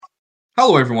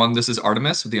Hello, everyone. This is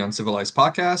Artemis with the Uncivilized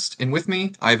Podcast, and with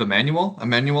me, I have Emmanuel.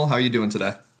 Emmanuel, how are you doing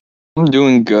today? I'm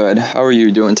doing good. How are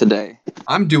you doing today?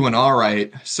 I'm doing all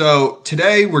right. So,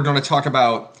 today we're going to talk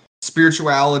about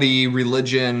spirituality,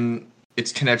 religion,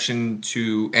 its connection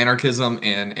to anarchism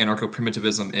and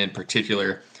anarcho-primitivism in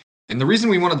particular. And the reason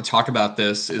we wanted to talk about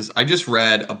this is I just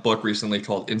read a book recently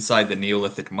called Inside the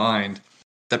Neolithic Mind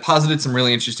that posited some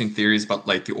really interesting theories about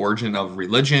like the origin of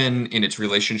religion and its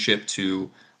relationship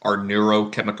to our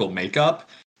neurochemical makeup.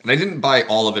 And I didn't buy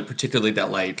all of it, particularly that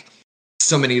like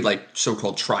so many like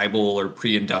so-called tribal or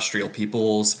pre-industrial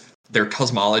peoples, their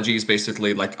cosmology is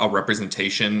basically like a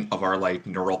representation of our like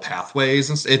neural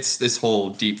pathways. And it's this whole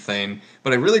deep thing.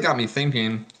 But it really got me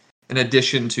thinking, in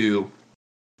addition to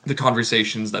the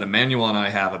conversations that Emmanuel and I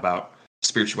have about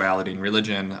spirituality and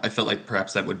religion, I felt like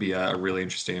perhaps that would be a really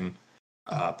interesting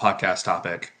podcast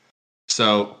topic.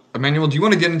 So, Emmanuel, do you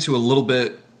want to get into a little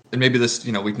bit, and maybe this,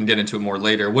 we can get into it more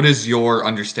later. What is your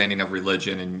understanding of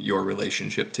religion and your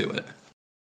relationship to it?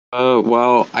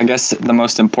 Well, I guess the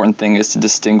most important thing is to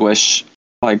distinguish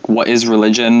like what is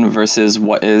religion versus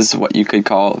what is what you could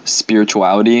call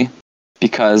spirituality,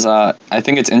 because I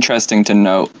think it's interesting to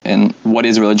note in what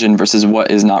is religion versus what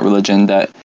is not religion that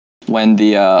when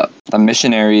the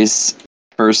missionaries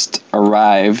first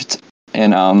arrived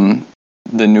in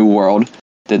the New World,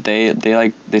 that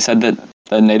they said that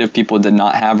the native people did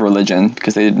not have religion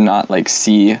because they did not like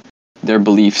see their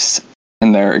beliefs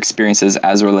and their experiences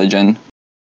as religion.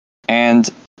 And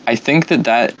I think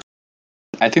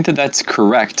that's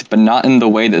correct, but not in the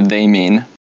way that they mean.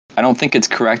 I don't think it's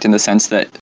correct in the sense that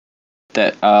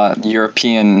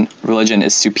European religion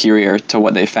is superior to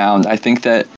what they found. I think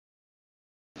that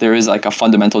there is like a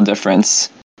fundamental difference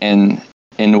in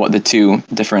what the two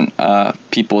different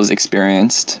peoples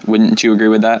experienced. Wouldn't you agree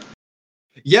with that?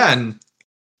 Yeah, and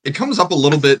it comes up a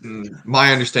little bit, and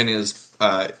my understanding is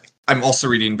I'm also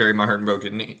reading Bury My Heart in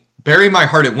Wounded Knee. Bury My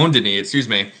Heart at Wounded Knee, excuse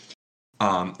me.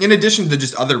 In addition to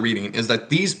just other reading, is that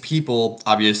these people,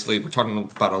 obviously, we're talking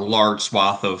about a large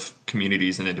swath of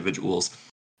communities and individuals,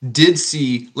 did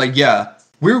see, like, yeah,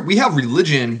 we have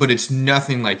religion, but it's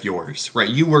nothing like yours, right?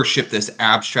 You worship this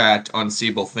abstract,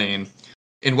 unseeable thing.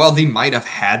 And while they might have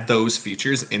had those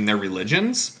features in their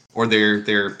religions or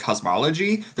their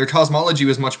cosmology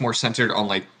was much more centered on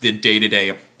like the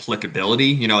day-to-day applicability,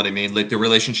 you know what I mean? Like the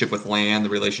relationship with land, the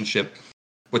relationship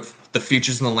with the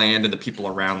features in the land and the people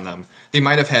around them. They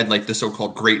might have had like the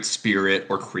so-called great spirit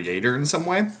or creator in some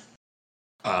way.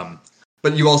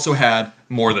 But you also had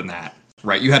more than that,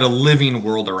 right? You had a living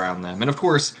world around them. And of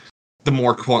course, the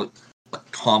more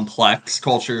complex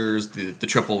cultures, the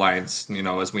Triple Alliance,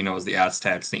 as we know as the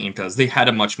Aztecs, the Incas, they had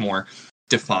a much more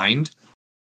defined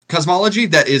cosmology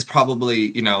that is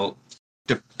probably,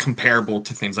 comparable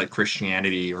to things like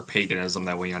Christianity or paganism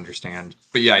that we understand.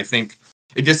 But yeah, I think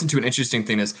it gets into an interesting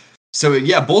thing is, so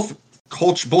yeah, both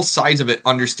sides of it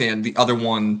understand the other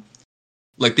one,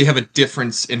 like they have a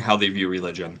difference in how they view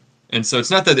religion. And so it's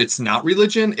not that it's not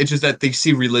religion, it's just that they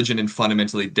see religion in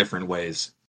fundamentally different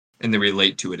ways and they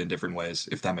relate to it in different ways,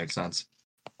 if that makes sense.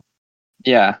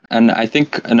 Yeah, and I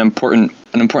think an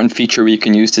important feature we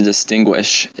can use to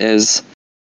distinguish is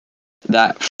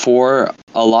that for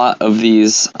a lot of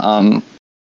these a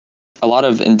lot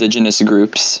of indigenous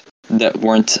groups that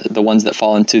weren't the ones that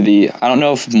fall into the, I don't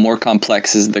know if more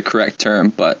complex is the correct term,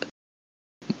 but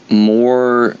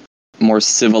more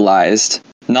civilized,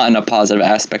 not in a positive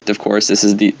aspect, of course. This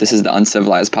is the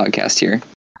Uncivilized podcast here.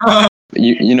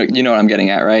 You know what I'm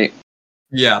getting at, right?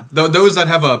 Yeah, those that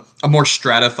have a more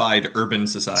stratified urban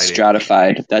society.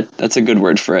 Stratified. That's a good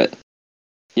word for it.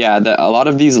 Yeah, a lot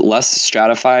of these less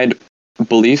stratified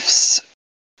beliefs,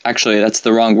 actually, that's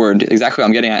the wrong word. Exactly what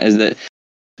I'm getting at is that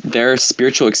their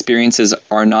spiritual experiences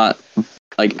are not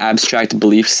like abstract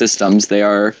belief systems. They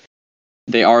are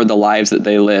the lives that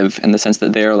they live, in the sense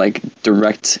that they are like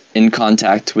direct in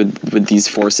contact with these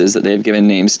forces that they've given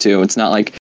names to. It's not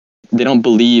like they don't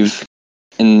believe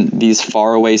in these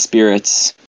faraway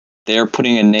spirits. They are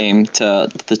putting a name to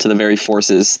the very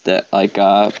forces that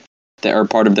that are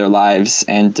part of their lives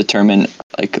and determine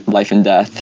like life and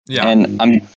death. Yeah. And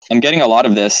I'm getting a lot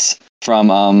of this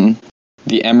from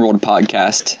the Emerald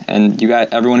podcast, and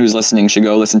everyone who's listening should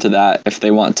go listen to that if they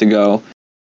want to go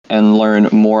and learn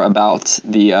more about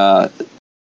the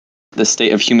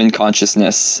state of human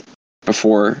consciousness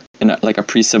before in a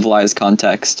pre-civilized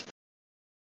context.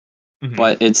 Mm-hmm.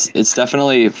 But it's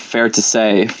definitely fair to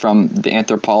say from the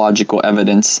anthropological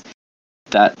evidence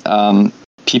that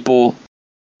people,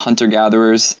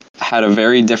 hunter-gatherers, had a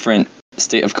very different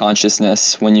state of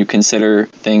consciousness when you consider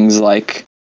things like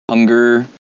hunger,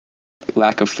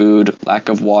 lack of food, lack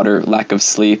of water, lack of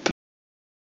sleep,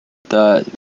 the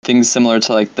things similar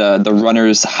to like the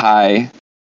runner's high.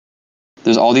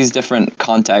 There's all these different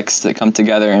contexts that come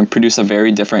together and produce a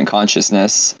very different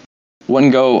consciousness.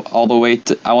 Wouldn't go all the way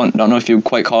to, don't know if you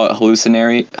quite call it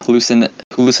hallucinatory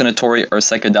or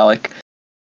psychedelic,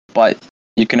 but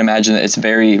you can imagine that it's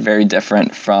very, very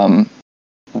different from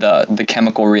the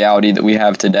chemical reality that we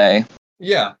have today.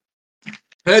 Yeah.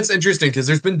 That's interesting because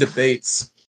there's been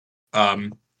debates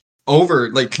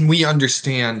over, like, can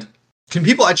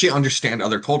people actually understand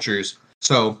other cultures?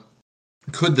 So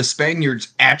could the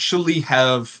Spaniards actually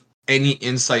have any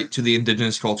insight to the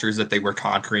indigenous cultures that they were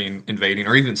conquering, invading,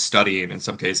 or even studying in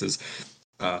some cases?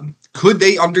 Could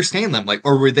they understand them? Like,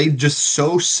 or were they just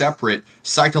so separate,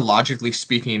 psychologically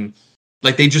speaking,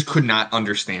 like they just could not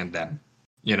understand them,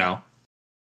 you know?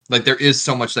 Like, there is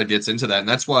so much that gets into that, and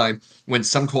that's why when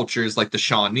some cultures, like the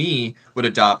Shawnee, would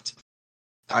adopt,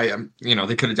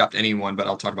 they could adopt anyone, but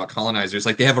I'll talk about colonizers.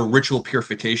 Like, they have a ritual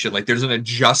purification. Like, there's an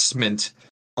adjustment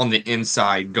on the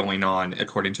inside going on,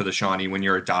 according to the Shawnee, when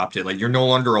you're adopted. Like, you're no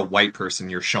longer a white person,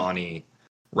 you're Shawnee,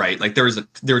 right? Like, there's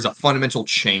a fundamental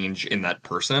change in that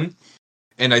person,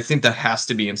 and I think that has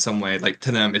to be in some way, like,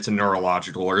 to them, it's a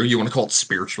neurological, or you want to call it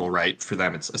spiritual, right? For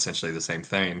them, it's essentially the same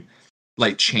thing,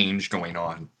 like change going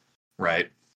on, right?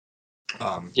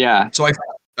 Yeah. So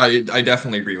I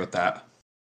definitely agree with that.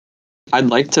 I'd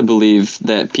like to believe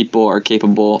that people are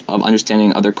capable of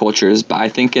understanding other cultures, but I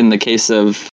think in the case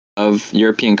of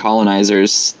European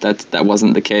colonizers, that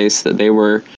wasn't the case. That they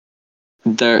were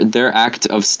their act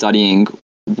of studying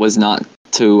was not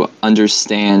to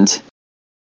understand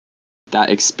that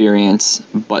experience,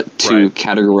 but to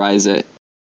categorize it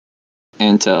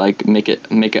and to like make it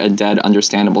a dead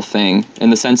understandable thing, in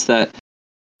the sense that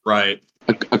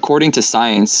according to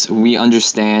science, we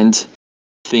understand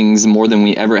things more than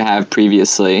we ever have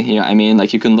previously. You know what I mean?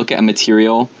 Like, you can look at a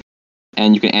material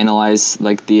and you can analyze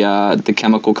like the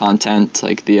chemical content,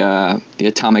 like the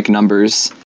atomic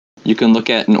numbers. You can look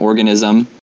at an organism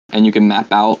and you can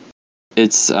map out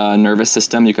its nervous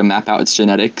system, you can map out its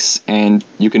genetics, and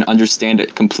you can understand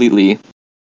it completely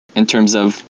in terms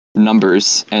of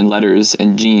numbers and letters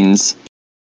and genes.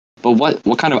 But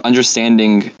what kind of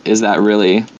understanding is that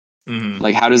really? Mm-hmm.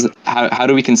 Like, how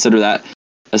do we consider that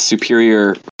a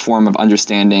superior form of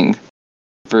understanding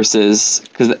versus,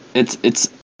 because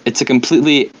it's a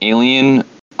completely alien,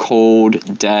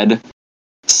 cold, dead,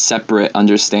 separate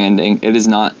understanding. It is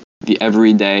not the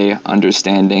everyday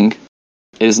understanding.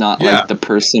 It is not like the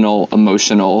personal,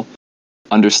 emotional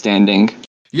understanding.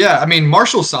 Yeah, I mean,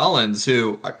 Marshall Solins,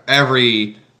 who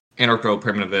every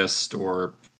anarcho-primitivist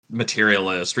or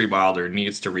materialist, rewilder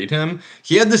needs to read him,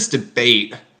 he had this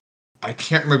debate. I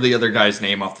can't remember the other guy's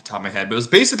name off the top of my head, but it was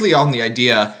basically on the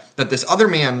idea that this other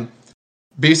man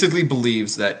basically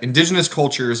believes that indigenous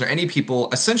cultures or any people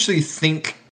essentially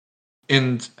think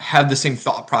and have the same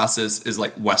thought process as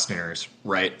like Westerners,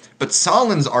 right? But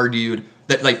Solins argued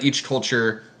that like each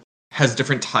culture has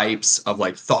different types of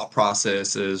like thought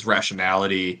processes,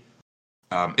 rationality,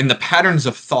 and the patterns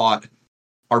of thought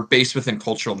are based within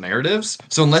cultural narratives.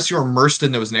 So unless you're immersed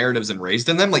in those narratives and raised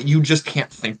in them, like you just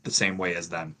can't think the same way as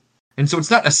them. And so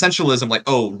it's not essentialism like,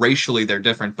 oh, racially they're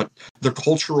different, but the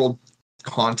cultural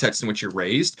context in which you're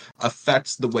raised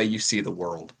affects the way you see the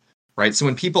world, right? So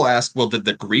when people ask, well, did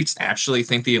the Greeks actually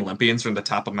think the Olympians from the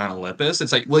top of Mount Olympus?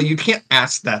 It's like, well, you can't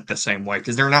ask that the same way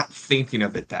because they're not thinking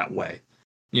of it that way,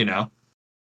 you know?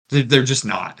 They're just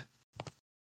not.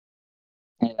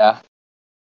 Yeah.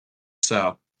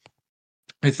 So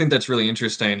I think that's really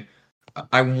interesting.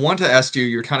 I want to ask you,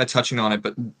 you're kind of touching on it,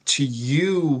 but to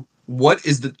you, what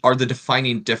are the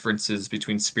defining differences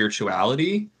between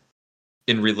spirituality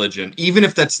and religion, even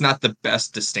if that's not the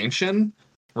best distinction,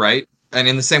 right? And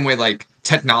in the same way, like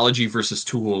technology versus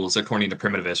tools, according to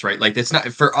primitivists, right? Like, it's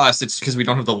not for us, it's because we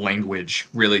don't have the language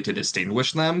really to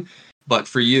distinguish them. But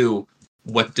for you,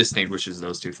 what distinguishes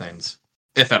those two things,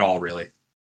 if at all, really?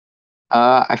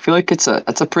 I feel like it's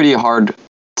a pretty hard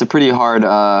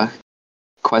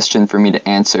question for me to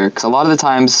answer, because a lot of the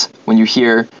times when you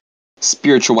hear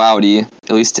spirituality, at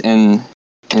least in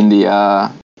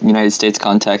the United States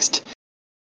context,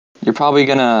 you're probably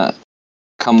gonna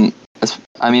come.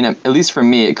 I mean, at least for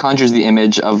me, it conjures the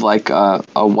image of like a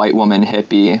white woman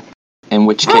hippie, in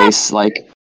which case like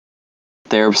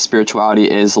their spirituality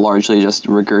is largely just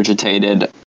regurgitated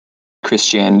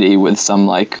Christianity with some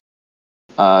like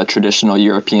traditional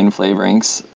European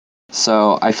flavorings.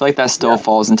 So I feel like that still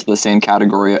falls into the same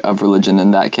category of religion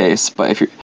in that case. But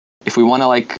if we want to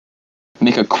like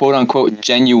make a quote unquote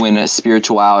genuine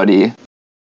spirituality,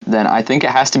 then I think it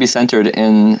has to be centered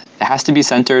in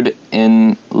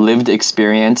lived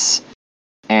experience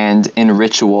and in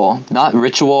ritual. Not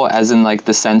ritual as in like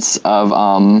the sense of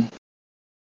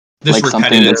This like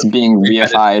something that's being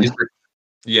reified.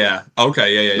 Yeah.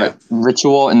 Okay. Yeah. But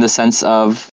ritual in the sense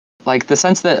of like the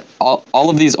sense that all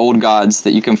of these old gods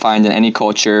that you can find in any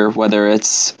culture, whether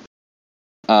it's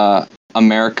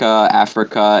America,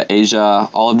 Africa, Asia,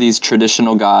 all of these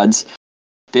traditional gods,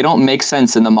 they don't make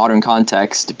sense in the modern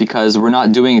context because we're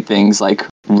not doing things like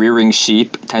rearing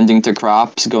sheep, tending to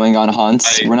crops, going on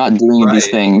hunts. Right. We're not doing these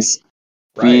things.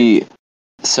 Right.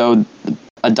 So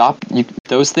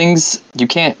those things. You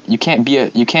can't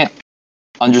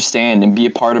understand and be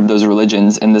a part of those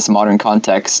religions in this modern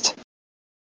context.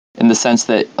 In the sense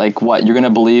that, like, what you're gonna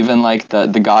believe in, like the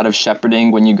god of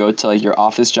shepherding when you go to like your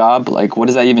office job, like what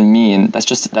does that even mean?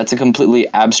 That's a completely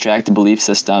abstract belief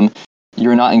system.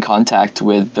 You're not in contact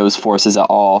with those forces at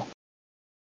all.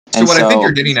 So what I think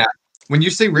you're getting at when you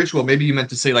say ritual, maybe you meant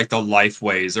to say like the life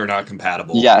ways are not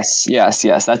compatible. Yes.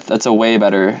 That's a way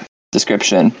better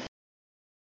description.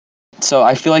 So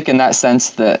I feel like in that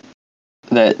sense that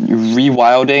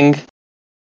rewilding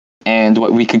and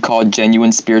what we could call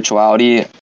genuine spirituality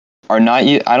are not.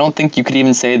 I don't think you could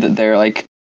even say that they're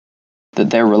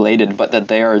related, but that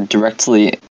they are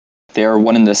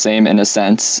one and the same in a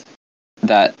sense.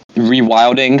 That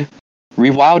rewilding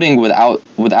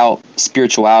without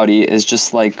spirituality is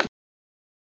just like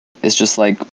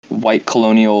white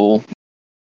colonial,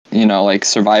 like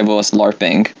survivalist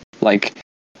LARPing. Like,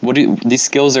 these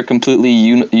skills are completely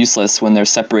useless when they're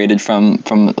separated from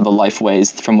the life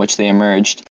ways from which they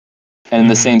emerged. And in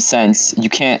the same sense, you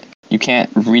can't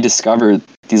rediscover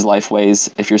these life ways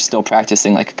if you're still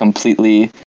practicing like a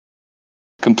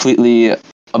completely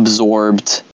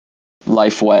absorbed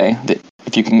life way, that,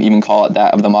 if you can even call it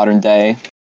that, of the modern day.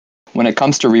 When it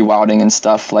comes to rewilding and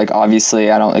stuff, like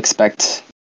obviously I don't expect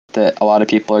that a lot of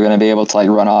people are going to be able to like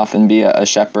run off and be a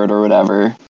shepherd or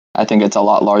whatever. I think it's a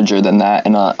lot larger than that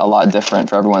and a lot different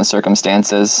for everyone's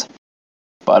circumstances.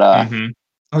 But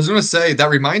I was going to say, that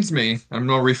reminds me, I'm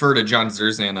going to refer to John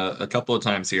Zerzan a couple of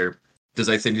times here, because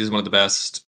I think he's one of the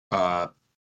best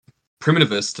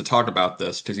primitivists to talk about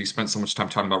this, because he spent so much time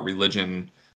talking about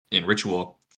religion in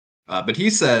ritual. But he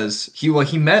says, he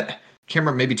met, can't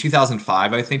remember, maybe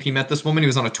 2005, I think he met this woman. He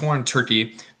was on a tour in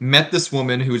Turkey, met this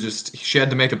woman who was she had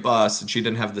to make a bus, and she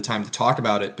didn't have the time to talk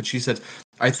about it. But she said,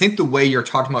 I think the way you're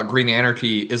talking about green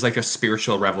anarchy is like a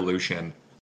spiritual revolution.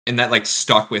 And that like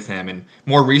stuck with him. And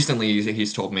more recently,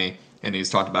 he's told me, and he's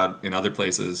talked about in other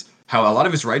places, how a lot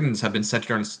of his writings have been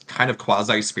centered on kind of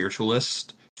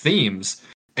quasi-spiritualist themes.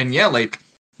 And yeah, like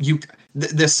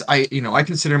I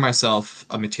consider myself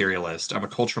a materialist. I'm a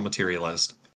cultural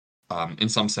materialist, in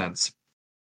some sense,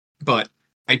 but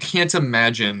I can't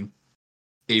imagine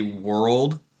a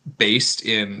world based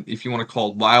in, if you want to call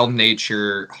it wild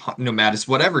nature, nomadis,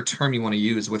 whatever term you want to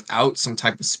use, without some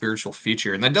type of spiritual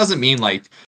feature. And that doesn't mean like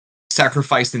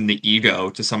sacrificing the ego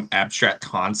to some abstract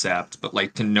concept, but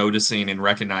like to noticing and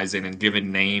recognizing and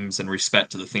giving names and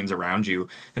respect to the things around you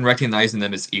and recognizing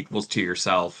them as equals to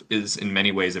yourself is in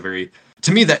many ways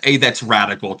to me, that's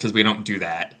radical, because we don't do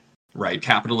that, right?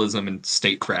 Capitalism and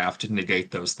statecraft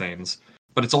negate those things.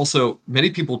 But it's also,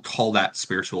 many people call that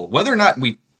spiritual. Whether or not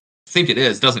we think it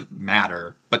is doesn't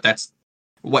matter, but that's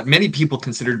what many people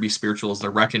consider to be spiritual, is the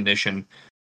recognition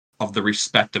of the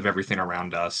respect of everything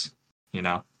around us, you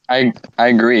know? I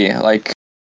agree. Like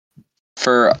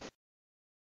for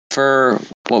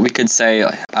what we could say,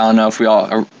 I don't know if we all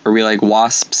are we like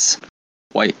WASPs,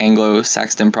 white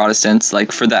Anglo-Saxon Protestants.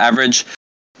 Like for the average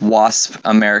WASP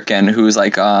American who's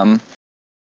like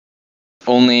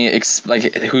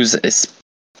whose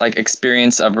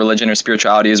experience of religion or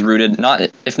spirituality is rooted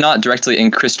if not directly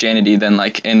in Christianity, then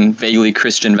like in vaguely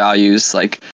Christian values.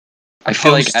 Like I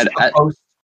feel like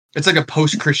it's like a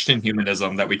post-Christian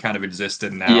humanism that we kind of exist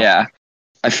in now. Yeah.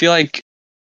 I feel like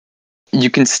you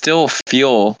can still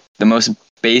feel the most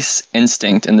base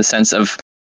instinct, in the sense of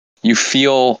you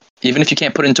feel, even if you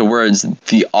can't put into words,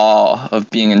 the awe of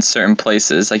being in certain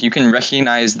places. Like you can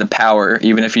recognize the power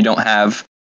even if you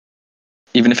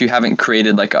haven't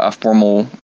created like a formal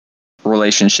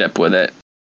relationship with it.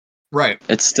 Right.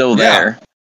 It's still there.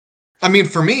 I mean,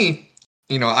 for me,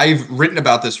 I've written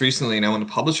about this recently and I want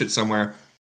to publish it somewhere.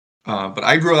 But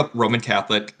I grew up Roman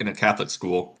Catholic in a Catholic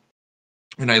school,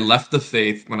 and I left the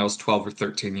faith when I was 12 or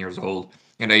 13 years old.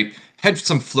 And I had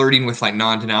some flirting with like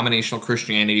non-denominational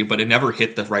Christianity, but it never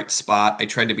hit the right spot. I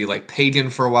tried to be like pagan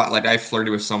for a while. Like I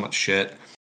flirted with so much shit.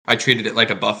 I treated it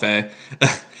like a buffet.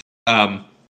 And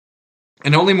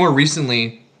only more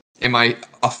recently am I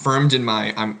affirmed in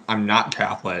I'm not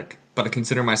Catholic, but I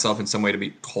consider myself in some way to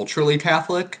be culturally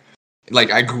Catholic.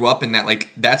 like I grew up in that, like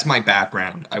that's my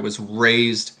background. I was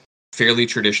raised fairly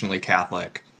traditionally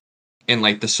Catholic, and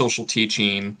like the social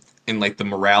teaching and like the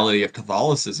morality of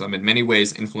Catholicism in many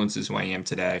ways influences who I am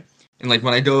today. And like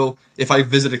when I go, if I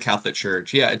visit a Catholic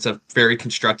church, yeah, it's a very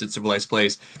constructed, civilized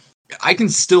place. I can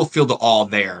still feel the awe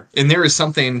there. And there is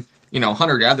something,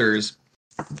 hunter gatherers.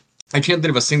 I can't think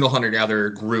of a single hunter gatherer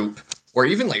group, or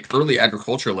even like early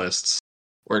agriculturalists,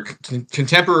 or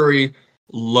contemporary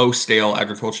low scale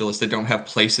agriculturalists that don't have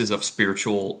places of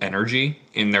spiritual energy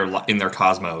in their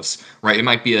cosmos, right? It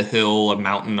might be a hill, a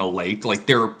mountain, a lake. Like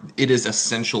it is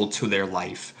essential to their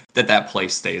life that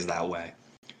place stays that way,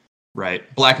 right?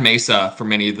 Black Mesa for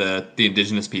many of the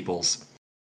indigenous peoples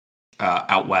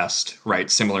out west,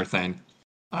 right? Similar thing.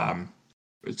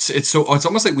 It's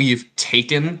almost like we've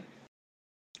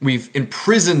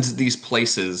imprisoned these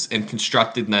places and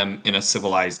constructed them in a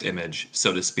civilized image,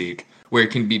 so to speak, where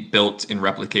it can be built and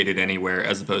replicated anywhere,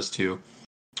 as opposed to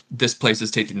this place has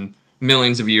taken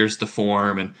millions of years to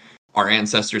form, and our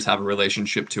ancestors have a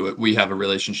relationship to it. We have a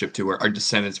relationship to it. Our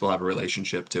descendants will have a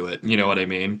relationship to it. You know what I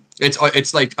mean?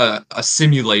 It's like a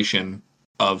simulation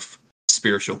of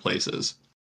spiritual places.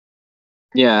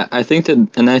 Yeah, I think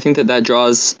that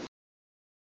draws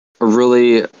a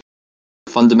really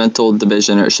fundamental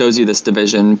division, or it shows you this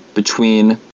division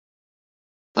between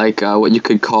like what you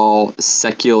could call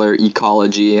secular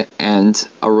ecology and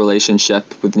a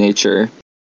relationship with nature.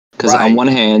 Because on one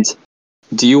hand,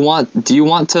 do you want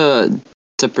to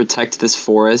protect this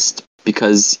forest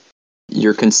because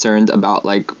you're concerned about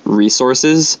like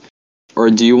resources, or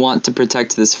do you want to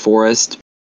protect this forest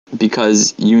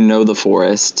because you know the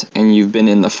forest and you've been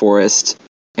in the forest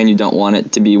and you don't want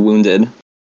it to be wounded?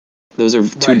 Those are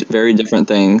two very different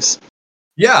things.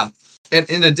 Yeah. And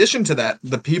in addition to that,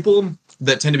 the people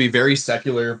that tend to be very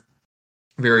secular,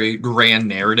 very grand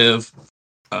narrative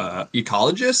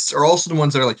ecologists are also the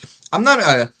ones that are like, I'm not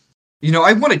I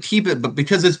want to keep it, but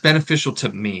because it's beneficial to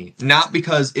me, not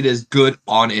because it is good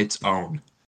on its own,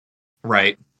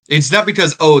 right? It's not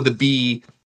because,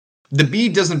 the bee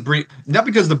doesn't bring, not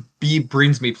because the bee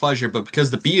brings me pleasure, but because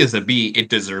the bee is a bee, it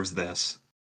deserves this,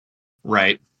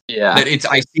 right? Yeah. That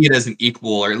I see it as an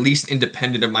equal, or at least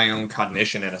independent of my own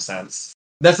cognition in a sense.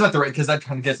 That's not the right, because that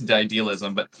kind of gets into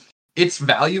idealism, but its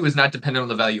value is not dependent on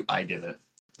the value I give it.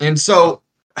 And so,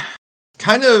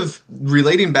 kind of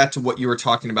relating back to what you were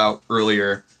talking about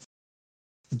earlier,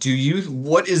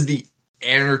 what is the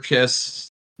anarchists?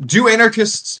 Do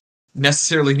anarchists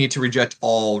necessarily need to reject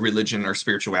all religion or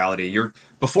spirituality?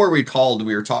 Before we recorded,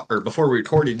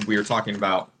 we were talking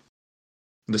about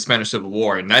the Spanish Civil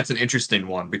War, and that's an interesting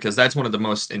one because that's one of the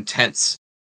most intense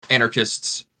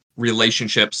anarchists'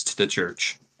 relationships to the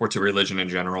church or to religion in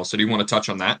general. So do you want to touch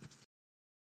on that?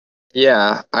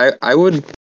 Yeah, I would,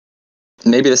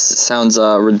 maybe this sounds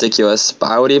ridiculous, but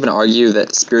I would even argue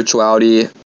that spirituality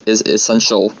is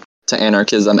essential to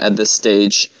anarchism at this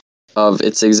stage of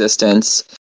its existence,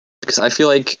 because I feel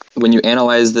like when you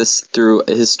analyze this through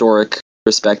a historic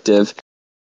perspective,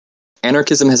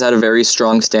 anarchism has had a very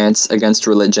strong stance against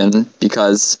religion,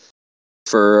 because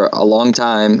for a long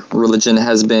time religion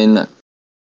has been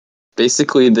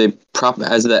basically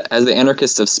as the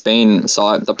anarchists of Spain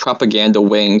saw it, the propaganda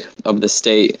wing of the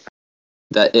state,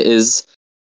 that it is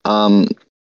a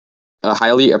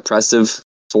highly oppressive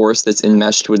force that's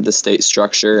enmeshed with the state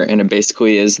structure, and it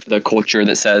basically is the culture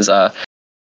that says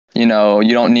you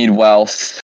don't need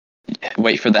wealth,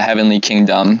 wait for the heavenly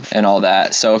kingdom and all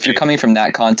that. So if you're coming from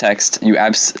that context, you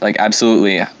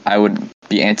absolutely, I would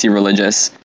be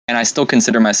anti-religious, and I still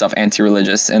consider myself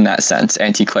anti-religious in that sense,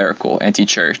 anti-clerical,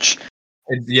 anti-church.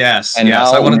 Yes, and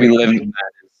yes. now I want to we live.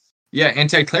 Yeah,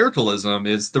 anti-clericalism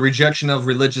is the rejection of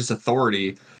religious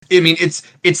authority. I mean, it's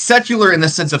secular in the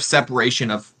sense of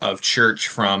separation of church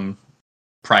from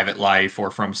private life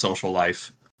or from social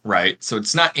life, right? So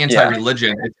it's not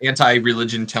anti-religion, it's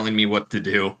anti-religion telling me what to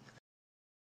do.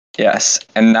 Yes,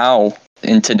 and now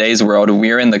in today's world,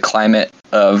 we're in the climate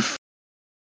of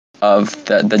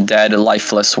the dead,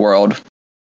 lifeless world,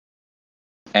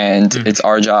 and it's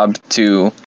our job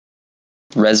to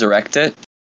resurrect it.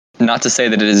 Not to say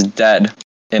that it is dead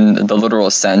in the literal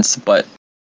sense, but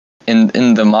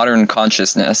in the modern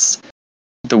consciousness,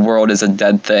 the world is a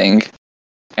dead thing,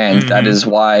 and that is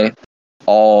why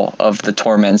all of the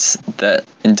torments that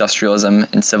industrialism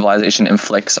and civilization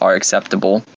inflicts are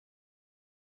acceptable.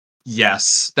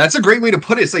 Yes, that's a great way to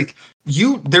put it. It's like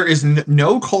there is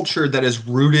no culture that is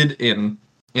rooted in.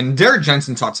 And Derek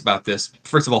Jensen talks about this.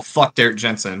 First of all, fuck Derek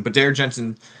Jensen. But Derek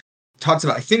Jensen talks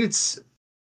about,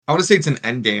 I want to say it's an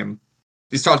Endgame.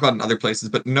 He's talked about in other places,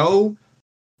 but no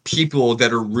people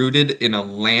that are rooted in a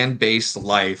land-based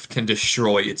life can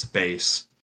destroy its base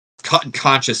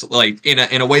conscious, like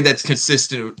in a way that's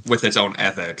consistent with its own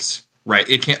ethics, right?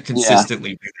 It can't Yeah.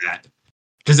 consistently do that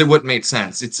because it wouldn't make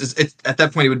sense. It's at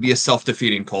that point it would be a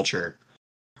self-defeating culture,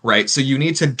 right? So you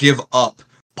need to give up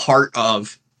part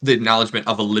of the acknowledgement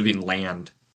of a living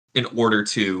land in order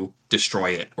to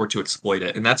destroy it or to exploit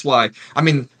it. And that's why, I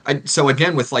mean, so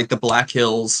again, with like the Black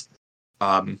Hills,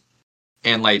 and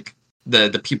like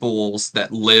the peoples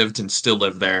that lived and still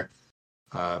live there,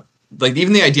 uh, like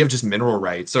even the idea of just mineral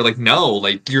rights, they're like, no,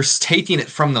 like you're taking it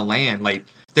from the land. Like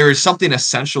there is something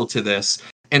essential to this.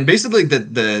 And basically,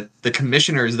 the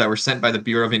commissioners that were sent by the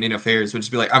Bureau of Indian Affairs would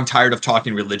just be like, "I'm tired of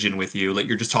talking religion with you. Like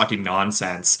you're just talking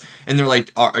nonsense." And they're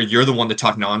like, "You're the one to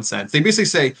talk nonsense." They basically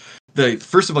say,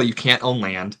 first of all, you can't own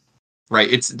land,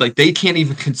 right? It's like they can't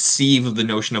even conceive of the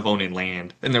notion of owning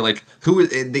land. And they're like, "Who?"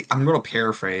 I'm going to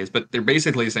paraphrase, but they're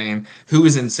basically saying, "Who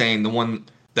is insane? The one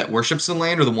that worships the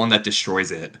land or the one that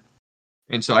destroys it?"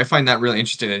 And so I find that really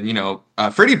interesting.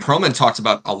 And, Freddie Perlman talks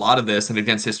about a lot of this and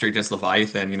Against History, Against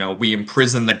Leviathan. We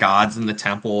imprison the gods in the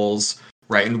temples,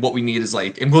 right? And what we need is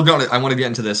like, and I want to get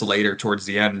into this later towards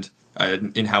the end,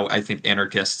 in how I think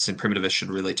anarchists and primitivists should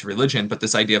relate to religion. But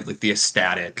this idea of like the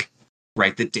ecstatic,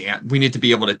 right? We need to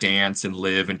be able to dance and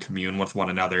live and commune with one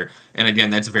another. And again,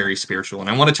 that's very spiritual. And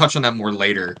I want to touch on that more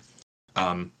later.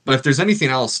 But if there's anything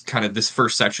else, kind of this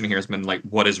first section here has been like,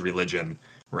 what is religion,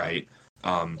 right?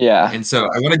 Yeah. And so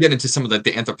I want to get into some of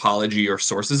the anthropology or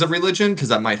sources of religion because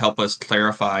that might help us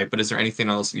clarify. But is there anything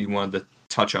else you wanted to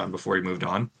touch on before we moved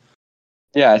on?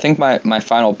 Yeah, I think my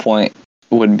final point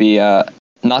would be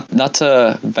not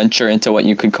to venture into what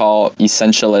you could call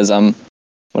essentialism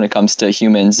when it comes to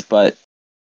humans, but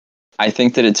I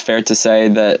think that it's fair to say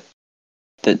that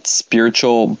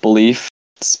spiritual belief,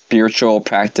 spiritual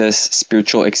practice,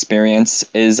 spiritual experience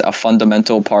is a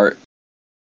fundamental part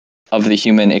of the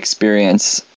human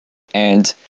experience.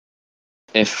 And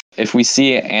if we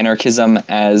see anarchism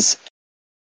as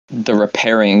the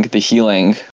repairing, the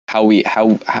healing, how we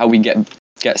get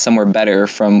somewhere better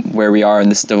from where we are in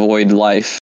this devoid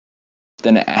life,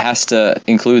 then it has to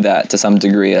include that to some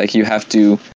degree. Like you have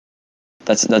to,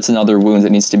 that's another wound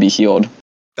that needs to be healed.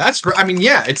 That's great. I mean,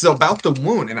 yeah, it's about the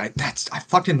wound, and I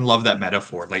fucking love that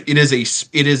metaphor. Like it is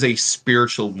a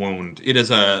spiritual wound.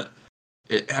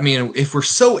 I mean, if we're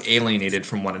so alienated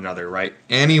from one another, right?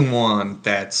 Anyone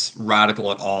that's radical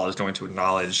at all is going to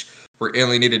acknowledge we're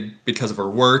alienated because of our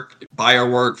work, by our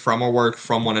work, from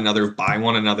one another, by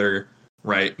one another,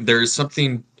 right? There's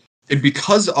something, and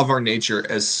because of our nature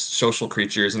as social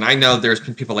creatures, and I know there's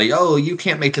been people like, oh, you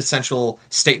can't make essential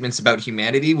statements about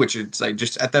humanity, which is like,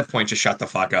 just at that point, just shut the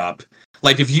fuck up.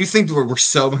 Like, if you think we're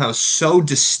somehow so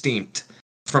distinct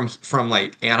from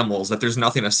like animals that there's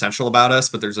nothing essential about us,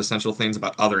 but there's essential things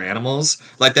about other animals,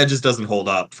 like that just doesn't hold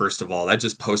up. First of all, that's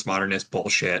just postmodernist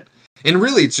bullshit, and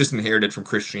really it's just inherited from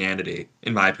Christianity,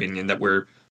 in my opinion, that we're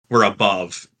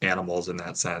above animals in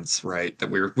that sense, right? That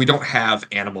we don't have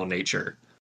animal nature,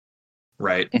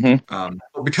 right?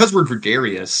 Mm-hmm. Because we're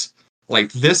gregarious,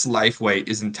 like this life way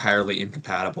is entirely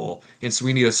incompatible, and so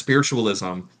we need a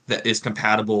spiritualism that is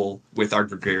compatible with our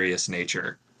gregarious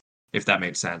nature, if that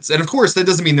makes sense. And of course, that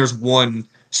doesn't mean there's one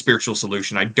spiritual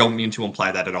solution. I don't mean to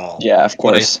imply that at all. Yeah, of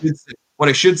course. What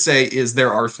I should say is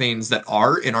there are things that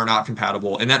are and are not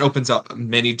compatible, and that opens up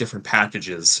many different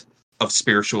packages of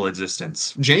spiritual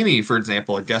existence. Jamie, for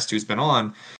example, a guest who's been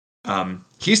on,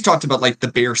 he's talked about like the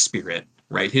bear spirit,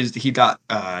 right? He got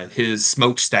his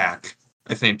smokestack,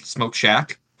 I think, smoke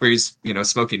shack, where he's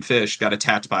smoking fish, got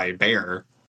attacked by a bear.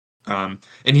 And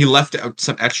he left out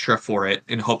some extra for it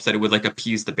in hopes that it would like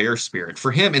appease the bear spirit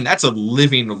for him, and that's a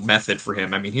living method for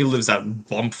him. I mean, he lives out in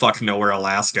bumfuck nowhere,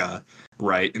 Alaska,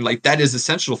 right? And like that is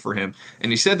essential for him.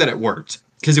 And he said that it worked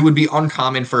because it would be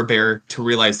uncommon for a bear to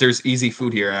realize there's easy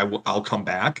food here. I'll come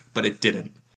back, but it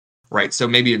didn't, right? So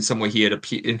maybe in some way he had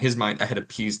in his mind I had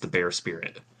appeased the bear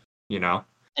spirit, Yeah.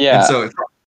 And so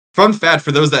fun fact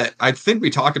for those that I think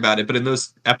we talked about it, but in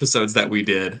those episodes that we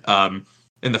did,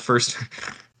 in the first.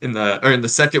 In the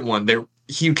second one,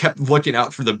 he kept looking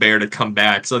out for the bear to come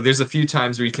back. So there's a few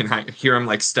times where you can hear him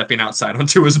like stepping outside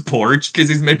onto his porch because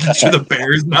he's making sure the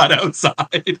bear's not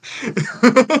outside.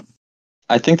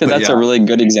 I think that's a really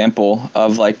good example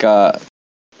of like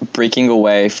breaking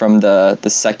away from the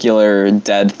secular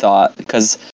dead thought,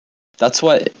 because that's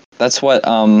what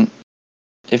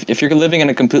if you're living in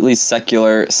a completely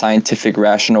secular, scientific,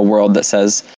 rational world that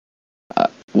says,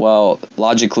 well,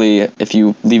 logically, if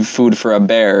you leave food for a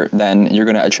bear, then you're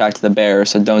going to attract the bear,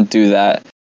 so don't do that.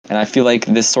 And I feel like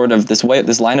this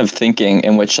line of thinking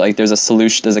in which like there's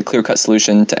a clear-cut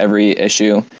solution to every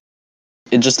issue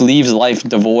it just leaves life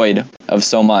devoid of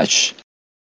so much.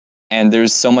 And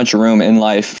there's so much room in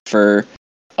life for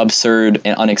absurd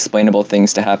and unexplainable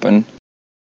things to happen.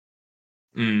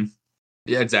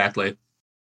 Yeah, exactly.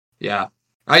 Yeah.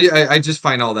 I just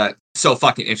find all that so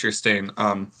fucking interesting.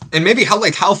 And maybe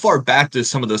how far back does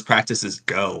some of those practices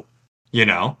go? You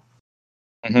know?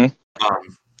 Mm-hmm.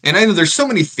 And I know there's so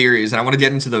many theories, and I want to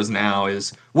get into those now,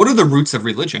 is what are the roots of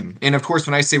religion? And of course,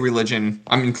 when I say religion,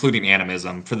 I'm including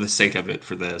animism for the sake of it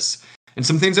for this. And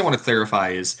some things I want to clarify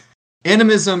is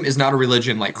animism is not a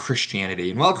religion like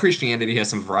Christianity. And while Christianity has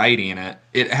some variety in it,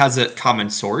 it has a common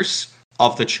source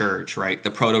of the church, right? The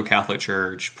proto-Catholic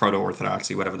Church,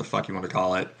 proto-Orthodoxy, whatever the fuck you want to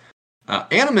call it.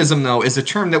 Animism, though, is a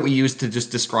term that we use to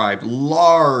just describe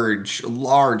large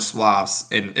swaths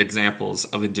and examples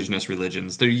of indigenous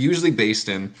religions. They're usually based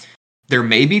in, there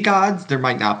may be gods, there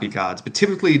might not be gods, but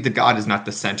typically the god is not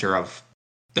the center of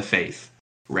the faith,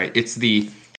 right? It's the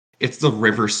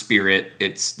river spirit,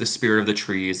 it's the spirit of the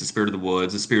trees, the spirit of the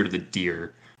woods, the spirit of the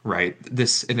deer, right?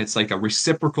 And it's like a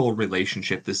reciprocal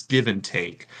relationship, this give and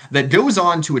take that goes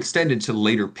on to extend into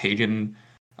later pagan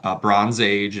Bronze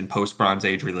Age and post Bronze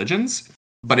Age religions,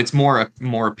 but it's more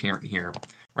apparent here,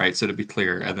 right? So to be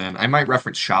clear, and then I might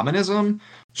reference shamanism.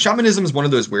 Shamanism is one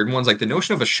of those weird ones. Like the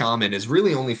notion of a shaman is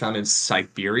really only found in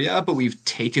Siberia, but we've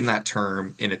taken that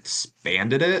term and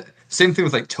expanded it. Same thing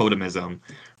with like totemism,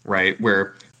 right?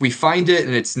 Where we find it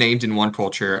and it's named in one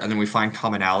culture, and then we find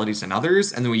commonalities in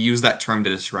others, and then we use that term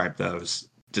to describe those.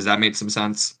 Does that make some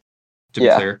sense? To be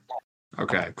clear?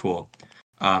 Okay, cool.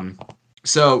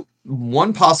 So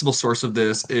one possible source of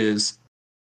this is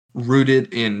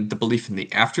rooted in the belief in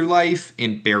the afterlife,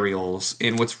 in burials.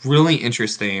 And what's really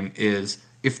interesting is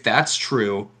if that's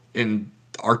true and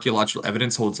archaeological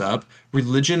evidence holds up,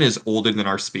 religion is older than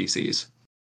our species.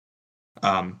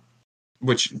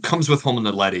 Which comes with Homo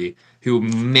naledi, who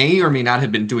may or may not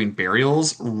have been doing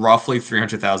burials roughly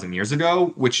 300,000 years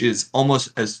ago, which is almost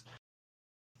as...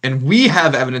 And we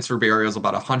have evidence for burials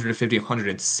about 150,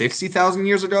 160,000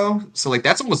 years ago. So, like,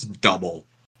 that's almost double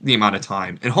the amount of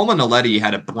time. And Homo naledi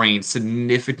had a brain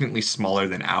significantly smaller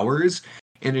than ours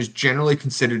and is generally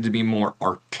considered to be more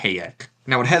archaic.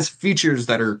 Now, it has features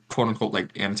that are quote-unquote, like,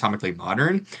 anatomically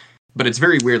modern, but it's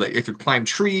very weird. Like, it could climb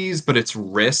trees, but its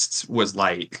wrists was,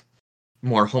 like,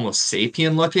 more Homo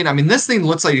sapien looking. I mean, this thing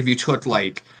looks like if you took,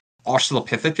 like,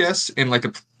 Australopithecus and like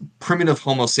a primitive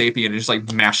Homo sapien and just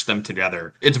like mashed them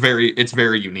together. It's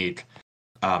very unique.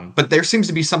 But there seems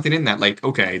to be something in that. Like,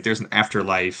 okay, there's an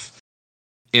afterlife,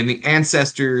 and the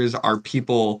ancestors, our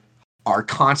people, are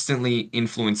constantly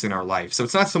influencing our life. So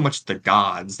it's not so much the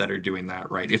gods that are doing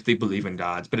that, right? If they believe in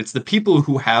gods, but it's the people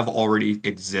who have already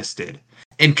existed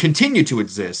and continue to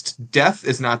exist. Death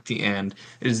is not the end;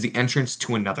 it is the entrance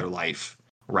to another life.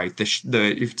 Right,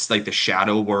 it's like the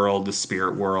shadow world, the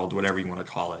spirit world, whatever you want to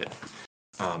call it.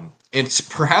 It's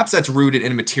perhaps that's rooted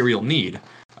in a material need.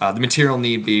 The material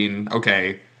need being,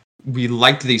 okay, we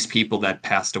liked these people that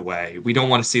passed away. We don't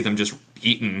want to see them just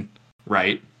eaten,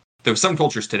 right? Though some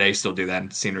cultures today still do that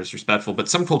and seem disrespectful, but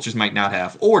some cultures might not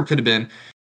have. Or it could have been,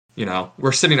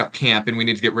 we're setting up camp and we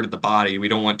need to get rid of the body. We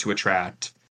don't want to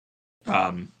attract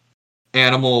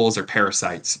animals or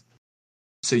parasites,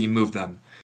 so you move them.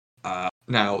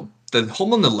 Now, the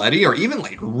Homo naledi, or even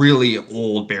like really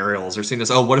old burials, are saying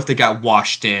this, oh, what if they got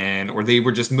washed in, or they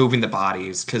were just moving the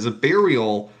bodies? Because a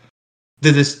burial,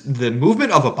 the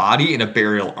movement of a body and a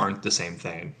burial aren't the same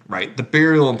thing, right? The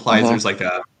burial implies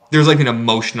there's like an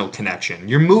emotional connection.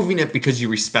 You're moving it because you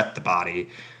respect the body,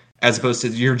 as opposed to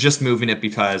you're just moving it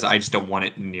because I just don't want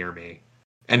it near me.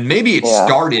 And maybe it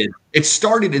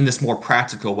started in this more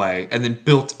practical way, and then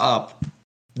built up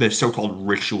the so-called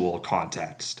ritual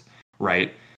context.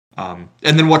 Right? And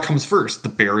then what comes first, the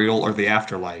burial or the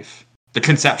afterlife? The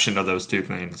conception of those two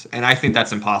things. And I think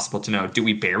that's impossible to know. Do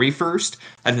we bury first,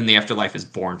 and then the afterlife is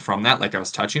born from that, like I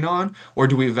was touching on? Or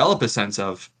do we develop a sense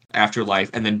of afterlife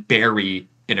and then bury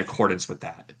in accordance with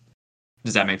that?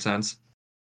 Does that make sense?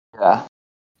 Yeah.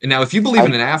 And now, if you believe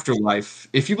in an afterlife,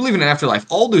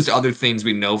 all those other things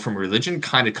we know from religion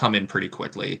kind of come in pretty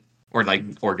quickly. Or, like,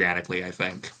 organically, I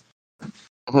think.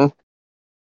 Mm-hmm.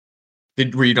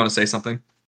 Were you going to say something?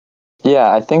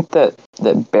 Yeah, I think that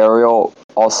burial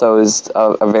also is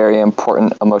a very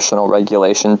important emotional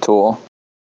regulation tool.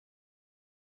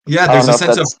 Yeah, there's a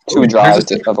sense of too dry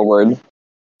of a word.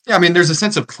 Yeah, I mean, there's a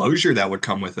sense of closure that would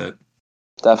come with it.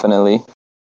 Definitely.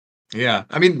 Yeah,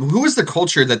 I mean, who is the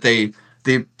culture that they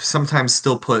sometimes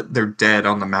still put their dead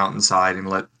on the mountainside and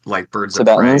let like birds of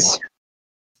prey?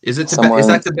 Is it Tibet? Is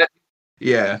that Tibet?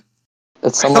 Yeah,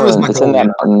 it's somewhere. It's in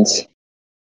the mountains.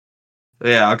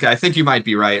 Yeah, okay. I think you might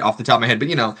be right off the top of my head, but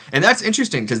and that's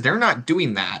interesting because they're not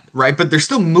doing that, right? But they're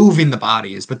still moving the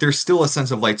bodies, but there's still a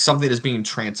sense of like something is being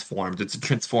transformed. It's a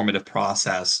transformative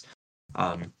process.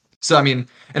 Um, so I mean,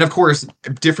 and of course,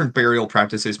 different burial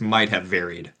practices might have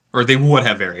varied, or they would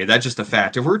have varied. That's just a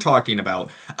fact. If we're talking about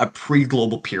a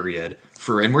pre-global period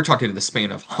and we're talking in the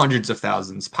span of hundreds of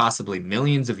thousands, possibly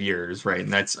millions of years, right?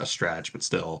 And that's a stretch, but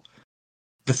still,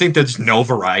 to think there's no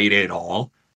variety at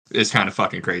all is kind of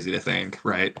fucking crazy to think,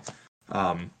 right?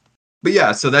 Um, but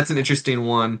yeah, so that's an interesting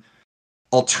one.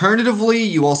 Alternatively,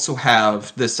 you also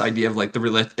have this idea of like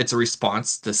it's a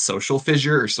response to social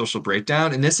fissure or social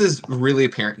breakdown, and this is really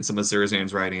apparent in some of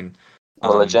Zerzan's writing.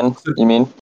 Religion, So, you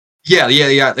mean?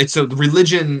 yeah. So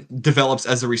religion develops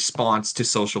as a response to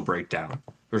social breakdown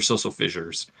or social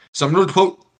fissures. So I'm going to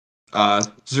quote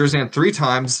Zerzan 3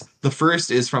 times. The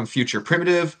first is from Future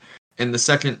Primitive, and the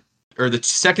second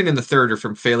and the third are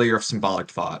from Failure of Symbolic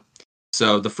Thought.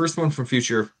 So the first one from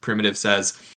Future Primitive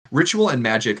says, ritual and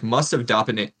magic must have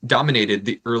dominated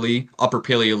the early Upper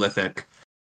Paleolithic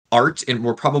art and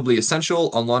were probably essential,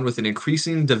 along with an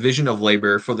increasing division of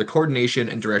labor for the coordination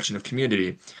and direction of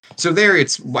community. So there,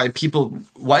 it's why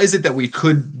is it that we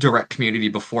could direct community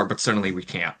before, but suddenly we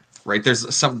can't, right?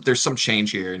 There's some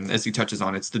change here, and as he touches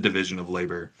on, it's the division of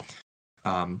labor.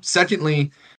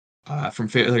 Secondly, from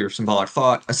Failure of Symbolic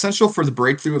Thought, essential for the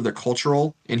breakthrough of the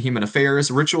cultural in human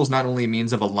affairs, ritual is not only a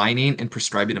means of aligning and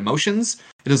prescribing emotions,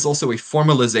 it is also a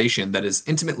formalization that is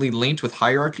intimately linked with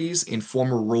hierarchies and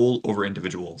former rule over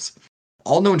individuals.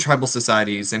 All known tribal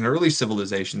societies and early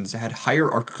civilizations had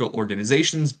hierarchical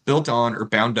organizations built on or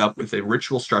bound up with a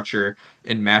ritual structure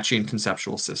and matching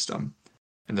conceptual system.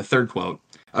 And the third quote,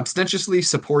 abstentiously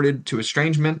supported to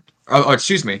estrangement,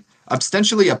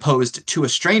 abstentiously opposed to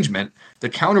estrangement, the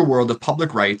counterworld of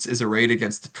public rights is arrayed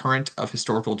against the current of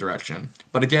historical direction.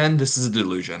 But again, this is a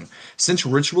delusion. Since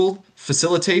ritual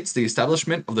facilitates the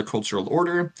establishment of the cultural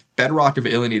order, bedrock of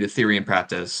alienated theory and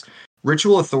practice,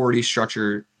 ritual authority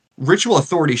structures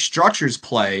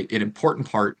play an important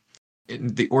part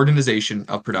in the organization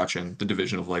of production, the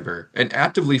division of labor, and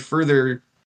actively furthers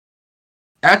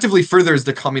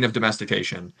the coming of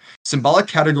domestication. Symbolic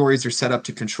categories are set up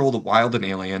to control the wild and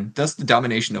alien, thus the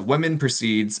domination of women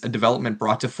precedes a development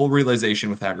brought to full realization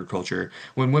with agriculture,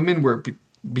 when women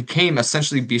became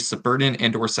essentially beasts of burden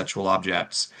and or sexual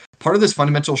objects. Part of this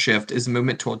fundamental shift is the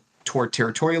movement toward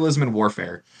territorialism and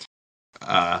warfare.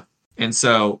 And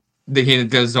so he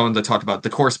goes on to talk about the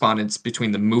correspondence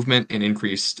between the movement and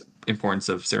increased importance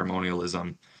of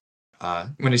ceremonialism.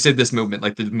 When he said this movement,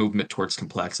 like the movement towards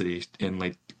complexity and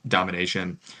like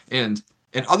domination, and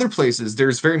in other places,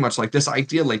 there's very much like this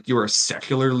idea, like you're a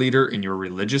secular leader and you're a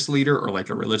religious leader or like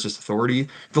a religious authority.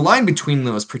 The line between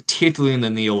those, particularly in the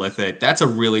Neolithic, that's a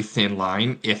really thin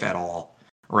line, if at all,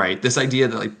 right? This idea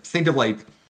that like think of like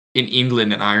in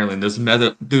England and Ireland, those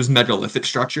megalithic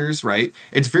structures, right?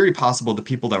 It's very possible the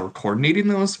people that were coordinating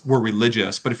those were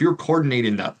religious, but if you're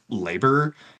coordinating the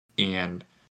labor and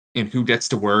who gets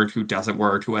to work, who doesn't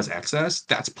work, who has access,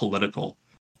 that's political,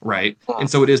 right? And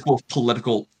so it is both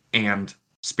political and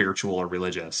spiritual or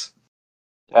religious.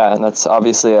 Yeah, and that's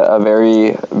obviously a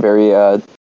very, very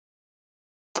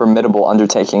formidable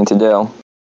undertaking to do.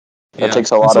 It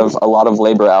takes a lot of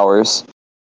labor hours.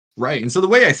 Right. And so the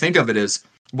way I think of it is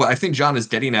what I think John is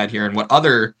getting at here, and what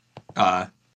other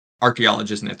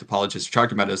archaeologists and anthropologists are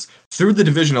talking about is through the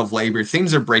division of labor,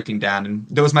 things are breaking down, and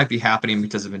those might be happening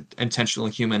because of intentional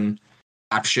human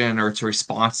action or it's a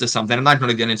response to something. I'm not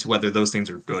going to get into whether those things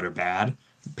are good or bad.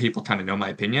 People kind of know my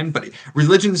opinion, but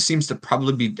religion seems to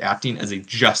probably be acting as a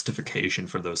justification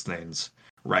for those things,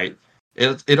 right?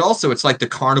 It's like the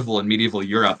carnival in medieval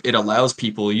Europe. It allows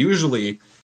people usually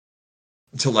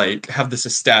to like have this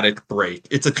ecstatic break.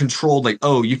 It's a controlled like,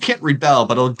 oh, you can't rebel,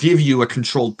 but it'll give you a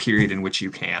controlled period in which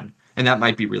you can, and that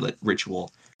might be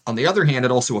ritual. On the other hand,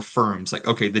 it also affirms like,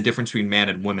 okay, the difference between men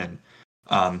and women,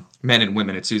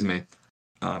 excuse me,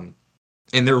 and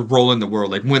their role in the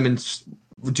world. Like women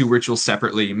do rituals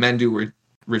separately, men do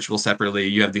rituals separately.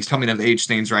 You have these coming of age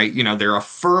things, right? They're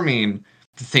affirming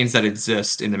the things that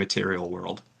exist in the material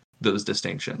world. Those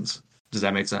distinctions. Does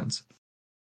that make sense?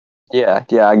 Yeah,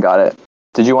 I got it.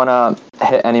 Did you want to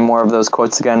hit any more of those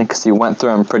quotes again? Because you went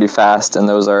through them pretty fast, and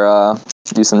those are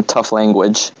do some tough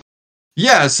language.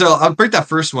 Yeah, so I'll break that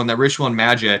first one, that ritual and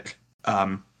magic.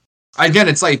 Again,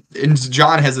 it's like, and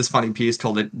John has this funny piece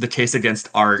called "The Case Against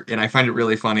Art," and I find it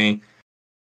really funny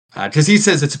because he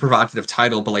says it's a provocative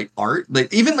title, but like art,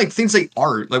 like even like things like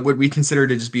art, like what we consider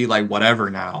to just be like whatever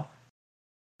now,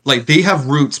 like they have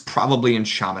roots probably in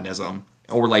shamanism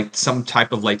or like some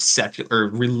type of like secular or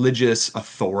religious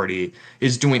authority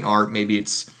is doing art. Maybe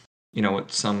it's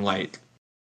some like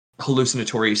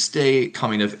hallucinatory state,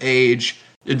 coming of age.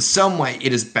 In some way,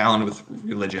 it is bound with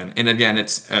religion. And again,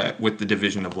 it's with the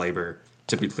division of labor,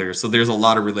 to be clear. So there's a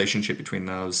lot of relationship between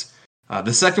those.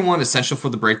 The second one, essential for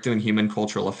the breakthrough in human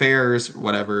cultural affairs,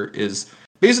 whatever, is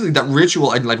basically that ritual,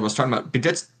 like I was talking about,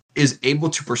 is able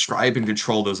to prescribe and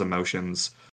control those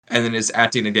emotions. And then is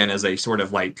acting again as a sort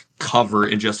of like cover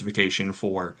and justification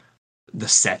for the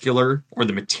secular or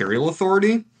the material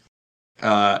authority.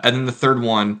 And then the third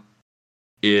one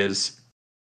is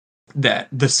that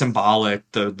the symbolic,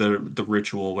 the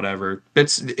ritual, whatever, it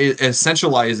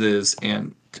essentializes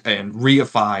and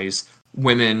reifies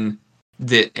women,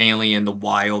 the alien, the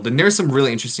wild. And there's some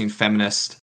really interesting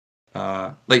feminist,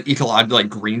 like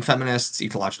green feminists,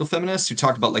 ecological feminists who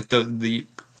talk about like the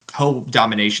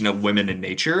co-domination of women in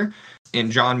nature. And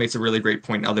John makes a really great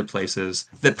point in other places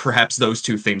that perhaps those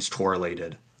two things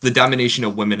correlated. The domination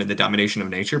of women and the domination of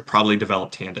nature probably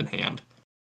developed hand in hand.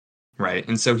 Right.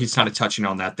 And so he's kind of touching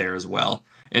on that there as well.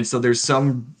 And so there's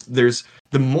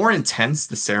the more intense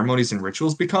the ceremonies and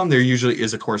rituals become, there usually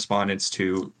is a correspondence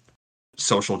to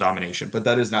social domination. But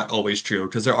that is not always true,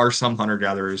 because there are some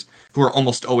hunter-gatherers who are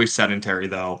almost always sedentary,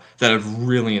 though, that have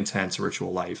really intense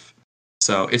ritual life.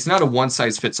 So it's not a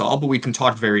one-size-fits-all, but we can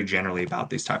talk very generally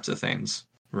about these types of things,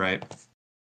 right?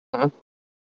 Uh-huh.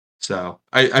 So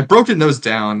I've broken those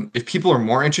down. If people are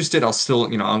more interested, I'll still,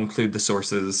 I'll include the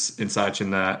sources and such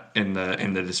in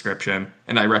the description,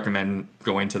 and I recommend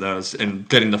going to those and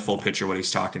getting the full picture of what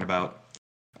he's talking about.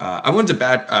 I wanted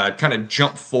to kind of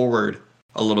jump forward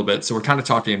a little bit, so we're kind of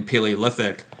talking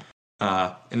Paleolithic.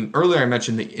 And earlier I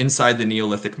mentioned the Inside the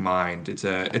Neolithic Mind. It's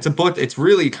a book. It's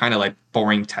really kind of like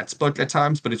boring textbook at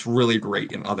times, but it's really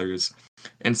great in others.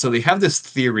 And so they have this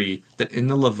theory that in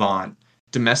the Levant,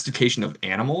 domestication of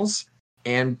animals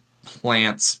and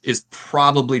plants is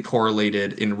probably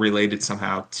correlated and related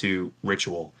somehow to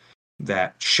ritual.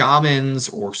 That shamans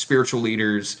or spiritual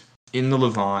leaders in the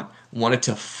Levant wanted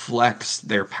to flex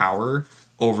their power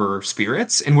over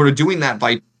spirits, and were doing that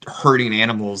by herding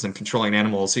animals and controlling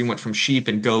animals. So you went from sheep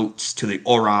and goats to the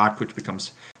auroch, which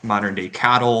becomes modern day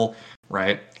cattle,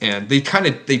 right? And they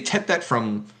took that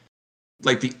from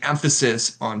like the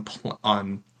emphasis on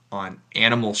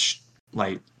animal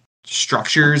like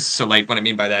structures. So like what I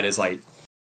mean by that is like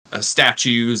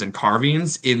statues and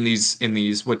carvings in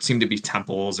these what seem to be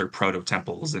temples or proto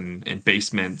temples and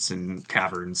basements and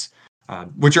caverns,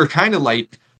 which are kind of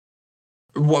like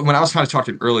when I was kind of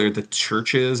talking earlier, the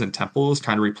churches and temples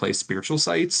kind of replace spiritual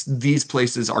sites. These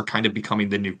places are kind of becoming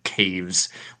the new caves,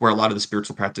 where a lot of the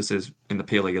spiritual practices in the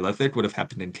Paleolithic would have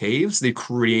happened in caves. They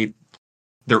create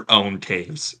their own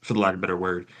caves, for the lack of a better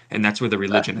word, and that's where the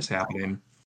religion is happening.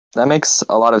 That makes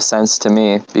a lot of sense to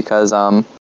me, because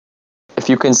if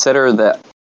you consider that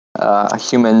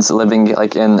humans living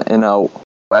like in a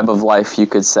web of life, you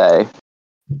could say,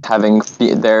 having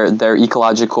their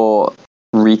ecological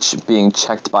reach being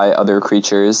checked by other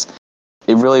creatures,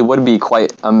 it really would be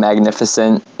quite a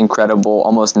magnificent, incredible,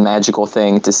 almost magical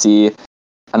thing to see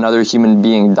another human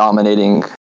being dominating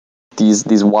these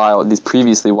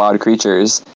previously wild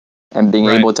creatures, and being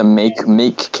able to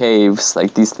make caves,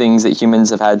 like these things that humans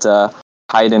have had to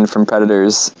hide in from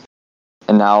predators,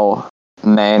 and now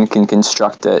man can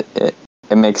construct it.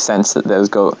 It makes sense that those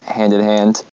go hand in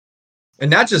hand. And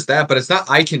not just that, but it's not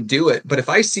I can do it. But if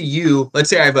I see you, let's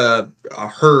say I have a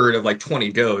herd of like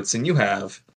 20 goats and you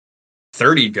have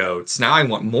 30 goats, now I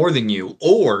want more than you.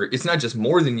 Or it's not just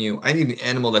more than you, I need an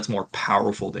animal that's more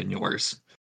powerful than yours.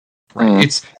 Right?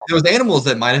 It's those animals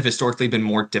that might have historically been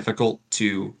more difficult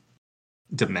to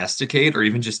domesticate or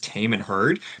even just tame and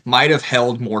herd might have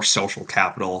held more social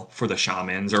capital for the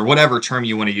shamans, or whatever term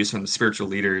you want to use from the spiritual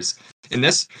leaders. In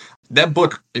that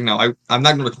book, I'm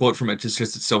not going to quote from it just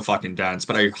because it's so fucking dense,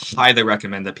 but I highly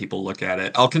recommend that people look at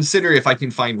it. I'll consider, if I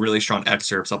can find really strong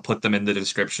excerpts, I'll put them in the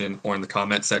description or in the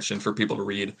comment section for people to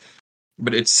read.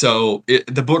 But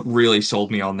the book really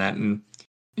sold me on that. And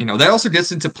that also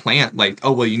gets into plant, like,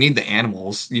 oh, well, you need the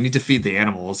animals. You need to feed the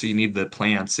animals. You need the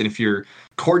plants. And if you're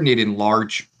coordinating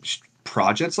large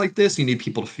projects like this, you need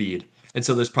people to feed. And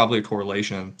so there's probably a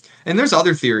correlation. And there's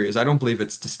other theories. I don't believe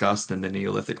it's discussed in the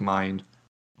Neolithic mind,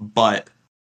 but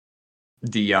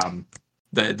the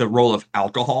role of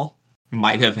alcohol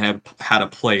might have had a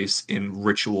place in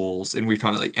rituals, and we're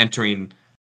kind of like entering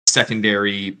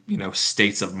secondary,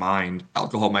 states of mind.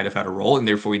 Alcohol might have had a role, and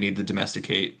therefore we need to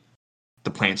domesticate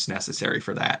the plants necessary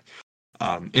for that.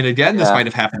 And again, this might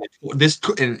have happened.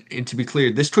 And to be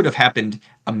clear, this could have happened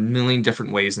a million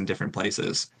different ways in different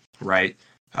places, right?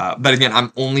 But again,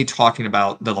 I'm only talking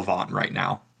about the Levant right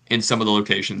now, in some of the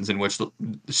locations in which the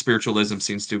spiritualism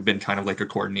seems to have been kind of like a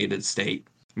coordinated state.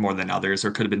 more than others,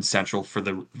 or could have been central for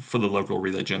the local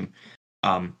religion.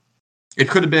 It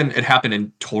could have been, it happened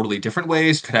in totally different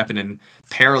ways, could happen in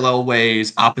parallel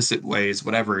ways, opposite ways,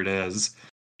 whatever it is.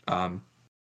 And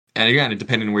again, it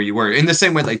depended on where you were. In the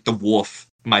same way, like the wolf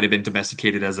might have been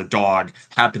domesticated as a dog,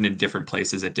 happened in different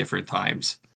places at different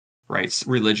times, right?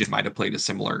 Religion might have played a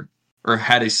similar, or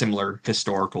had a similar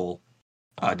historical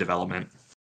development.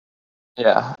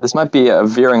 Yeah, this might be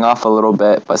veering off a little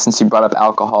bit, but since you brought up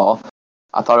alcohol,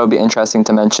 I thought it would be interesting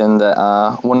to mention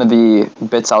that one of the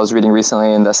bits I was reading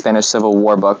recently in the Spanish Civil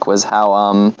War book was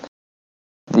how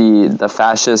the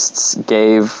fascists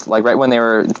gave, like right when they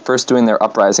were first doing their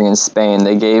uprising in Spain,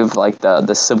 they gave like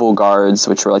the civil guards,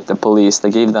 which were like the police,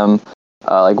 they gave them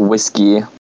like whiskey,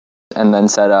 and then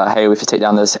said, hey, we should take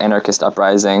down this anarchist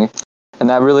uprising. And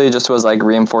that really just was like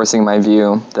reinforcing my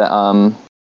view that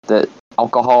that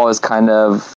alcohol is kind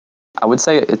of, I would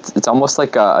say it's almost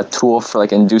like a tool for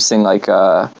like inducing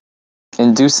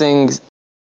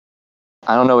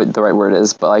I don't know what the right word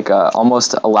is, but like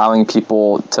almost allowing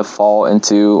people to fall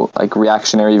into like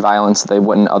reactionary violence that they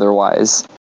wouldn't otherwise.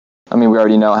 I mean, we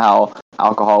already know how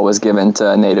alcohol was given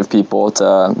to native people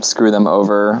to screw them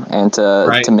over and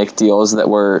to make deals that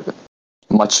were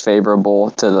much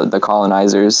favorable to the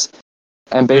colonizers.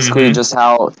 And basically just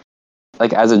how,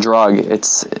 like as a drug,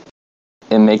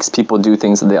 it makes people do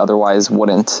things that they otherwise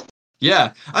wouldn't.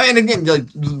 Yeah, and again, like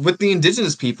with the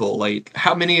indigenous people, like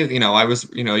how many, I was,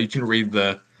 you can read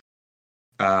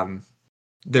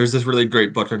there's this really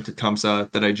great book on Tecumseh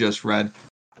that I just read.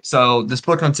 So this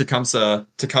book on Tecumseh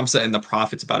and the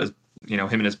prophets about his,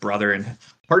 him and his brother, and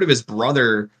part of his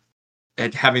brother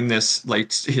at having this,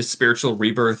 like his spiritual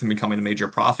rebirth and becoming a major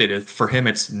prophet, for him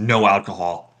it's no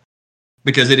alcohol,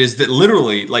 because it is that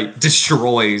literally like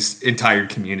destroys entire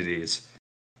communities.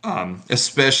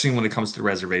 Especially when it comes to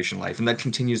reservation life, and that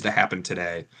continues to happen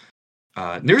today.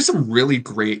 There's some really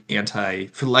great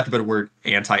for lack of a better word,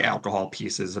 anti-alcohol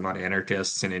pieces about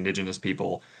anarchists and indigenous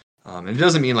people. And it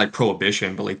doesn't mean like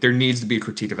prohibition, but like there needs to be a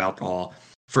critique of alcohol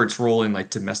for its role in like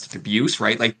domestic abuse,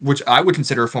 right? Like, which I would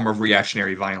consider a form of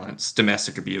reactionary violence,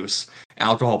 domestic abuse.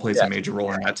 Alcohol plays a major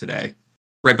role in that today,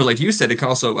 right? But like you said, it can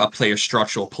also play a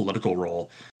structural political role,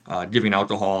 giving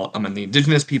alcohol among the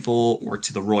indigenous people or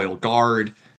to the royal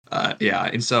guard.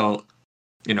 And so,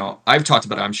 I've talked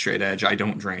about I'm straight edge. I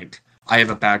don't drink. I have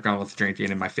a background with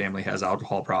drinking, and my family has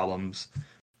alcohol problems.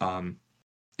 And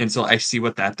so I see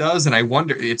what that does, and I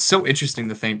wonder. It's so interesting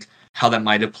to think how that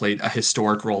might have played a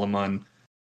historic role among,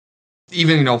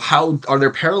 even how are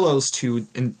there parallels to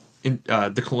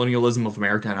the colonialism of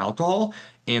America and alcohol,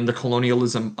 and the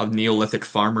colonialism of Neolithic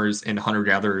farmers and hunter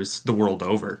gatherers the world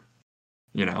over.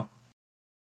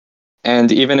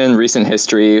 And even in recent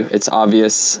history, it's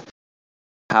obvious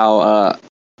how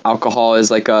alcohol is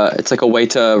like a way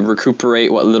to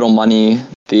recuperate what little money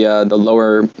the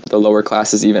lower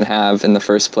classes even have in the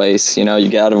first place. You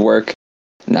get out of work,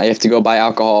 now you have to go buy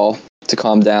alcohol to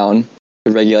calm down,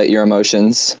 to regulate your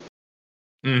emotions.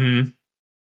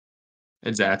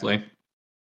 Exactly.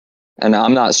 And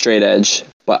I'm not straight edge,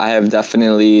 but I have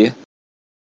definitely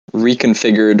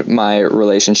reconfigured my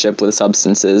relationship with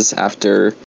substances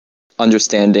after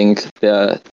understanding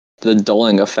the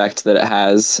dulling effect that it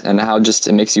has, and how just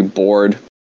it makes you bored,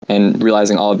 and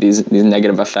realizing all of these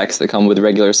negative effects that come with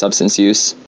regular substance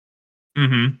use.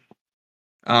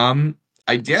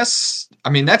 I guess,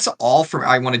 that's all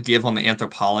I want to give on the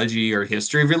anthropology or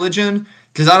history of religion,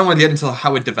 because I don't want to get into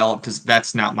how it developed, because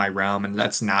that's not my realm, and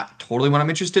that's not totally what I'm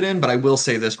interested in. But I will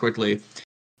say this quickly,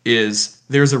 is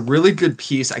there's a really good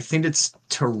piece, I think it's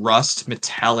To Rust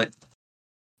Metallic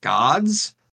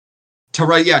Gods. To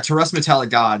Rust Metallic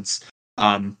Gods.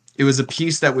 It was a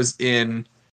piece that was in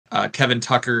Kevin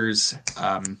Tucker's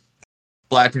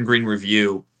Black and Green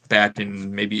Review back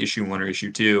in maybe issue 1 or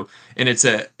issue 2, and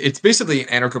it's basically an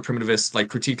anarcho-primitivist like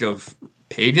critique of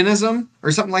paganism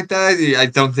or something like that. I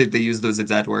don't think they use those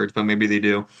exact words, but maybe they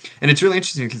do. And it's really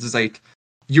interesting because it's like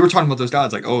you were talking about those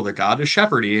gods, like, oh, the god of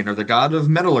shepherding or the god of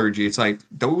metallurgy. It's like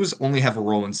those only have a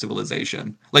role in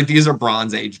civilization. Like these are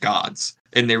Bronze Age gods,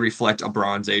 and they reflect a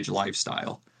Bronze Age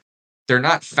lifestyle. They're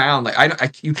not found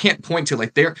like you can't point to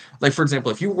like they're like, for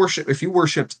example, if you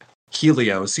worshipped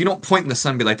Helios, you don't point in the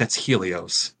sun and be like, that's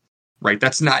Helios, right?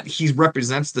 That's not, he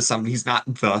represents the sun, he's not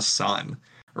the sun,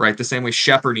 right? The same way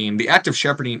shepherding, the act of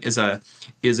shepherding is a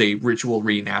ritual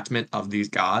reenactment of these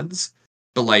gods,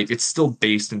 but like it's still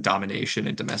based in domination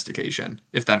and domestication,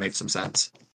 if that makes some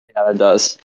sense. Yeah, that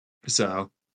does. So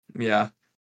yeah,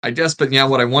 I guess, but yeah,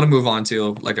 what I want to move on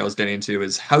to, like I was getting into,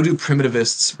 is how do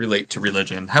primitivists relate to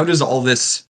religion? How does all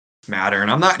this matter?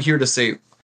 And I'm not here to say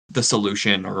the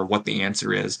solution or what the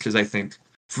answer is, because I think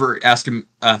for asking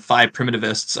 5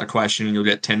 primitivists a question, you'll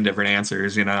get 10 different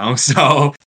answers,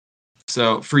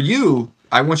 So for you,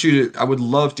 I would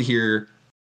love to hear,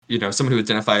 someone who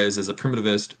identifies as a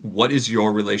primitivist, what is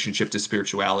your relationship to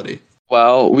spirituality?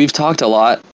 Well, we've talked a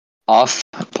lot off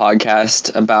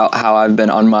podcast about how I've been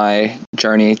on my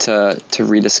journey to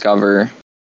rediscover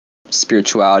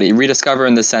spirituality. Rediscover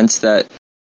in the sense that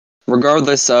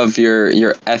regardless of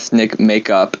your ethnic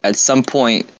makeup, at some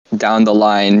point down the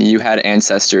line, you had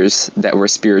ancestors that were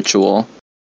spiritual.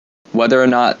 Whether or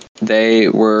not they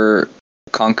were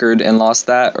conquered and lost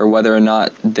that, or whether or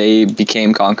not they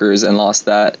became conquerors and lost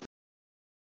that,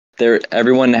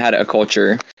 everyone had a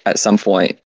culture at some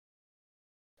point.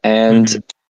 And,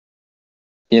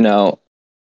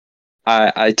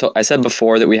 I said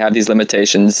before that we have these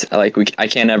limitations. Like I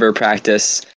can't ever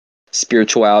practice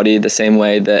spirituality the same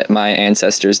way that my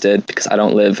ancestors did because I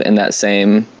don't live in that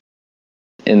same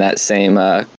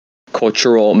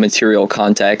cultural material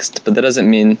context. But that doesn't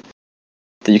mean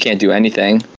that you can't do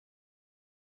anything.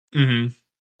 Mm-hmm.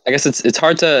 I guess it's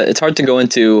hard to go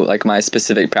into like my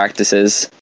specific practices.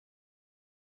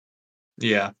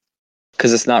 Yeah.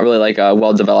 Because it's not really like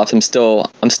well developed. I'm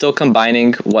still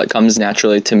combining what comes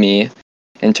naturally to me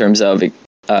in terms of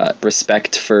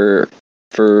respect for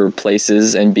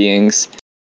places and beings,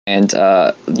 and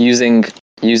using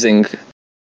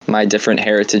my different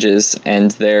heritages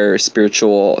and their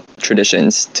spiritual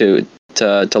traditions to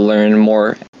learn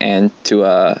more and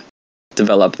to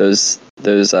develop those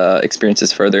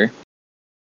experiences further.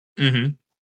 Mm-hmm.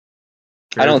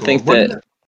 I don't think that.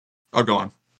 Oh, go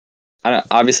on.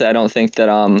 Obviously, I don't think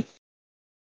that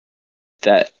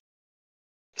that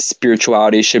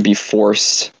spirituality should be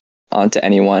forced onto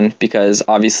anyone, because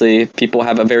obviously people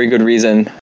have a very good reason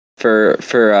for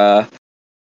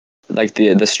like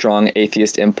the strong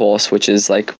atheist impulse, which is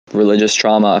like religious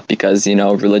trauma, because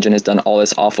religion has done all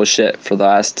this awful shit for the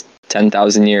last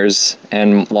 10,000 years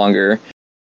and longer.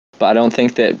 But I don't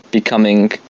think that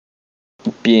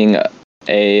being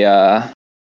a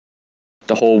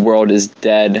the whole world is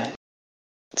dead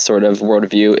sort of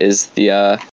worldview is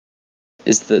the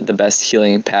best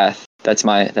healing path. That's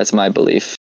my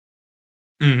belief.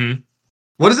 Mm-hmm.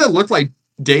 What does that look like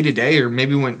day to day, or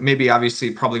maybe obviously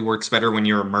it probably works better when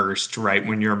you're immersed, right?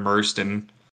 When you're immersed in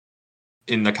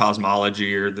the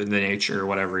cosmology or the nature or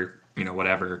whatever,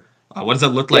 whatever. What does that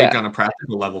look like on a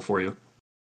practical level for you?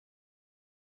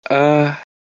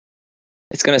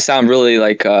 It's gonna sound really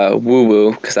like woo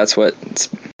woo, because that's what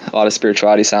a lot of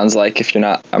spirituality sounds like if you're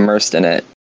not immersed in it.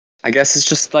 I guess it's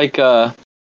just like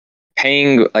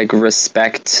paying like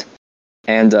respect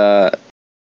and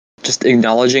just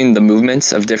acknowledging the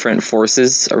movements of different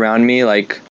forces around me,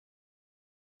 like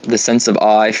the sense of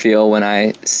awe I feel when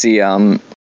I see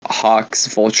hawks,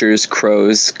 vultures,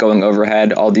 crows going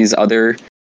overhead, all these other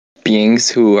beings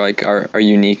who are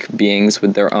unique beings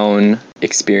with their own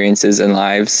experiences and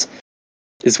lives,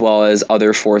 as well as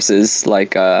other forces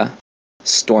like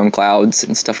storm clouds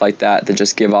and stuff like that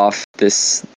just give off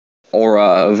this aura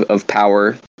of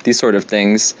power. These sort of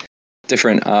things,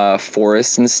 different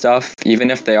forests and stuff, even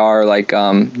if they are like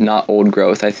not old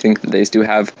growth, I think that they do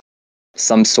have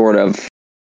some sort of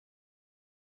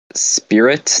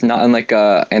spirit, not in like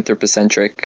a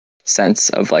anthropocentric sense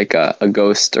of like a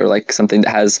ghost or like something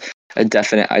that has a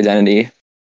definite identity.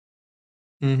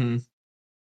 Mm-hmm.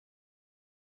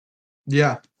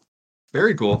 Yeah.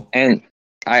 Very cool. And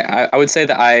I would say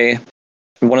that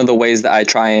one of the ways that I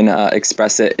try and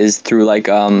express it is through like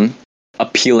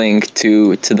appealing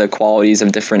to the qualities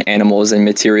of different animals and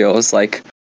materials, like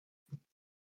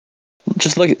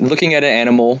just looking at an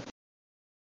animal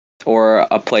or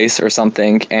a place or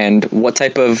something, and what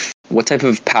type of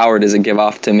power does it give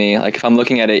off to me. Like if I'm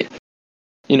looking at it,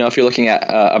 if you're looking at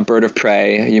a bird of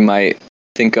prey, you might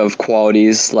think of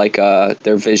qualities like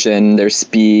their vision, their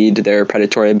speed, their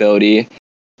predatory ability.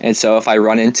 And so if I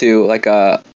run into like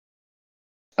a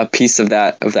piece of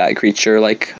that creature,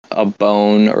 like a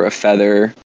bone or a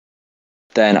feather,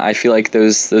 then I feel like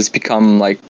those become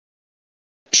like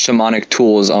shamanic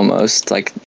tools almost,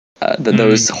 like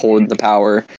those hold the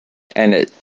power, and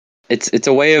it's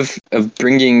a way of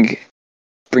bringing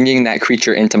that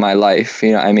creature into my life.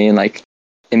 You know what I mean? Like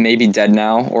it may be dead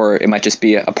now, or it might just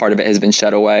be a part of it has been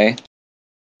shed away,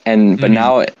 but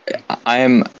now I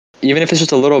am, even if it's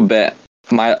just a little bit,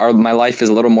 my life is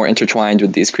a little more intertwined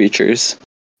with these creatures.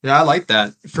 Yeah, I like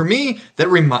that. For me,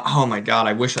 oh my god,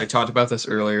 I wish I talked about this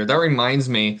earlier. That reminds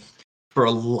me, for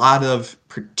a lot of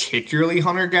particularly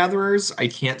hunter-gatherers, I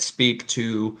can't speak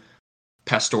to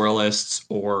pastoralists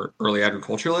or early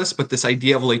agriculturalists, but this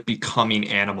idea of like becoming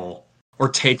animal or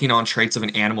taking on traits of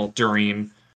an animal during,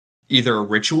 either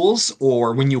rituals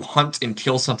or when you hunt and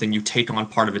kill something, you take on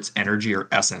part of its energy or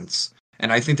essence.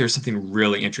 And I think there's something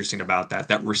really interesting about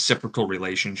that reciprocal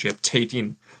relationship,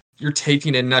 you're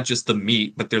taking in not just the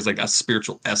meat, but there's like a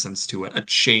spiritual essence to it. A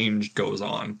change goes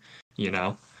on, you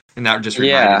know? And that just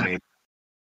reminded Yeah, me.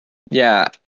 yeah.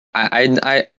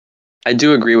 I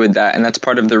do agree with that, and that's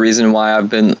part of the reason why I've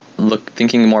been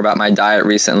thinking more about my diet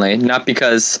recently. Not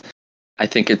because I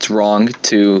think it's wrong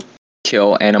to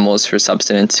kill animals for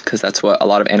subsistence, because that's what a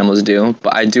lot of animals do.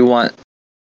 But I do want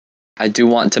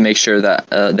to make sure that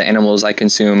the animals I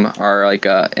consume are like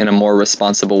in a more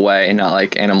responsible way, not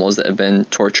like animals that have been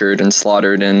tortured and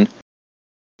slaughtered in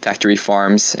factory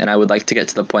farms. And I would like to get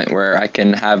to the point where I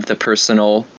can have the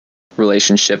personal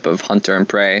relationship of hunter and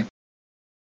prey.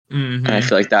 And I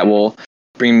feel like that will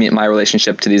bring my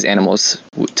relationship to these animals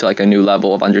to like a new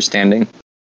level of understanding.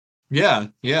 Yeah,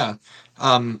 yeah.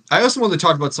 I also want to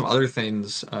talk about some other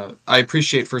things. I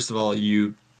appreciate, first of all,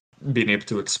 you being able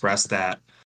to express that.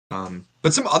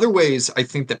 But some other ways I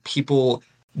think that people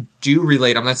do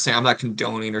relate, I'm not saying I'm not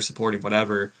condoning or supporting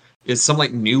whatever, is some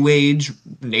like new age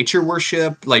nature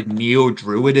worship, like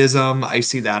neo-druidism. I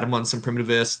see that among some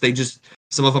primitivists.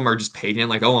 Some of them are just pagan,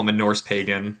 like, oh, I'm a Norse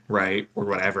pagan, right? Or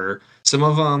whatever. Some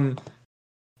of them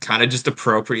kind of just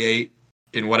appropriate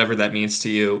in whatever that means to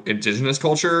you indigenous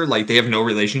culture. Like they have no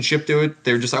relationship to it.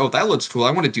 They're just like, oh, that looks cool.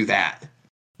 I want to do that.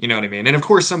 You know what I mean? And of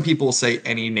course, some people say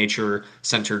any nature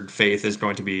centered faith is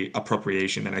going to be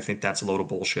appropriation. And I think that's a load of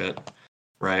bullshit,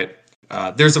 right?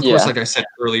 There's, of course, Yeah. like I said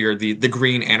earlier, the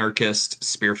green anarchist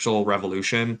spiritual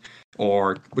revolution,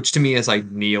 or which to me is like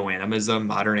neo animism,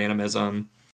 modern animism.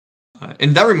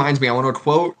 And that reminds me, I want to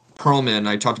quote Perlman.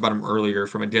 I talked about him earlier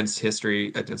from Against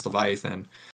History, Against Leviathan.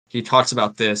 He talks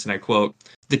about this, and I quote: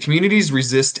 "The communities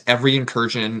resist every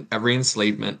incursion, every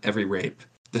enslavement, every rape.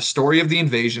 The story of the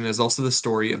invasion is also the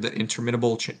story of the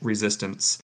interminable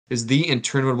resistance. Is the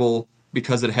interminable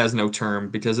because it has no term,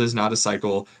 because it is not a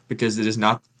cycle, because it is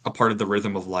not a part of the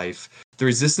rhythm of life. The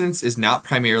resistance is not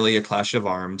primarily a clash of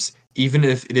arms, even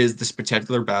if it is the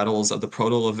spectacular battles of the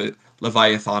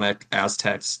proto-Leviathanic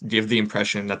Aztecs give the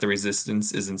impression that the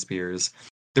resistance is in spears.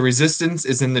 The resistance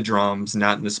is in the drums,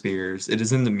 not in the spears. It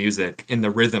is in the music, in the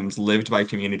rhythms lived by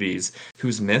communities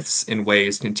whose myths and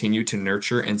ways continue to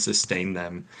nurture and sustain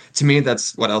them." To me,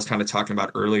 that's what I was kind of talking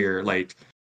about earlier. Like,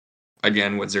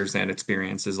 again, what Zerzan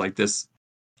experience is like this.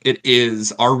 It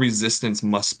is, our resistance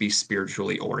must be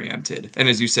spiritually oriented. And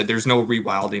as you said, there's no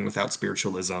rewilding without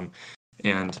spiritualism.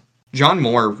 And John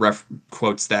Moore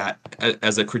quotes that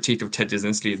as a critique of Ted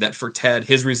Kaczynski, that for Ted,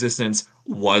 his resistance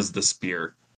was the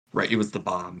spear, right? It was the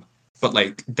bomb. But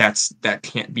like that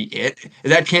can't be it.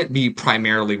 That can't be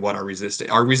primarily what our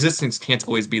resistance can't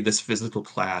always be this physical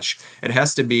clash. It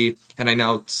has to be, and I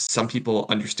know some people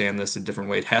understand this a different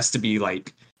way, it has to be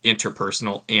like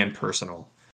interpersonal and personal.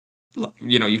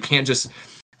 You know, you can't just,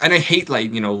 and I hate,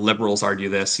 like, you know, liberals argue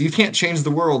this, you can't change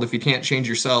the world if you can't change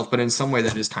yourself, but in some way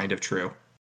that is kind of true,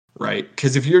 right?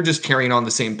 Because if you're just carrying on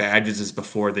the same badges as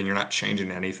before, then you're not changing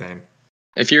anything.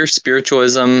 If your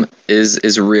spiritualism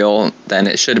is real, then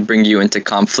it should bring you into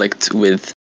conflict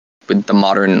with the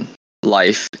modern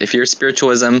life. If your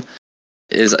spiritualism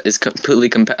is completely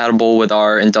compatible with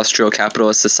our industrial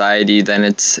capitalist society, then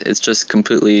it's just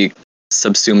completely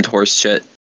subsumed horse shit.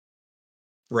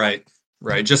 Right,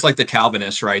 right. Just like the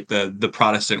Calvinists, right? The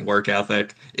Protestant work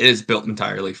ethic is built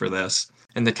entirely for this.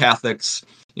 And the Catholics,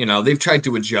 you know, they've tried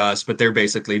to adjust, but they're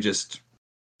basically just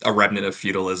a remnant of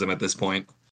feudalism at this point.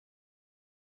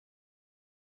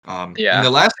 And Yeah. the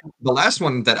last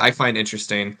one that I find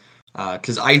interesting,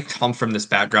 because I come from this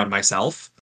background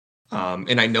myself,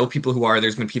 and I know people who are.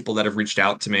 There's been people that have reached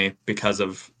out to me because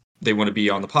of they want to be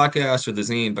on the podcast or the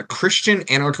zine. But Christian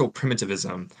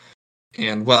anarcho-primitivism,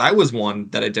 and well, I was one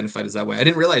that identified as that way. I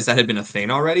didn't realize that had been a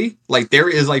thing already. Like there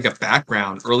is like a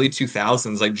background, early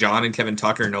 2000s, like John and Kevin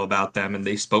Tucker know about them, and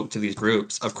they spoke to these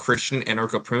groups of Christian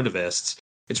anarcho-primitivists.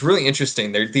 It's really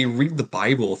interesting. They read the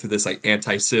Bible through this like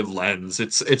anti-civ lens.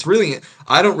 It's really,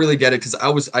 I don't really get it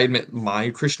because I admit my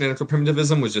Christian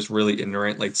anarcho-primitivism was just really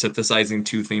ignorant, like synthesizing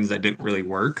two things that didn't really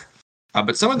work.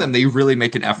 But some of them they really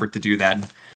make an effort to do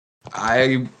that.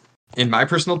 I, in my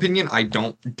personal opinion, I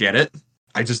don't get it.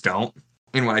 I just don't.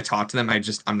 And when I talk to them,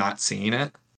 I'm not seeing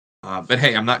it. But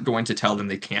hey, I'm not going to tell them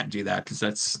they can't do that because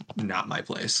that's not my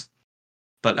place.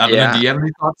 But I don't know. Do Yeah. you have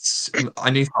any thoughts?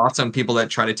 Any thoughts on people that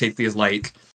try to take these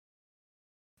like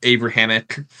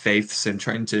Abrahamic faiths and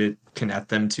trying to connect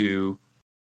them to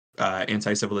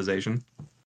anti-civilization?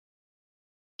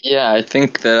 Yeah, I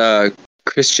think that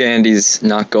Christianity's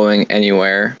not going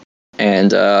anywhere,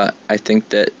 and I think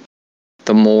that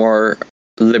the more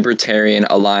libertarian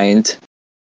aligned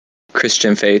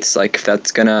Christian faiths. Like if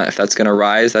that's gonna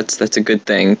rise, that's a good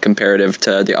thing comparative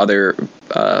to the other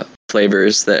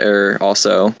flavors that are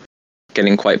also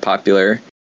getting quite popular.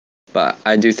 But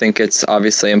I do think it's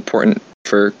obviously important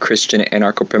for Christian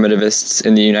anarcho-primitivists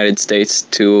in the United States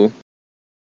to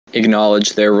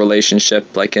acknowledge their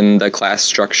relationship, like in the class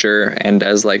structure and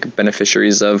as like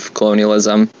beneficiaries of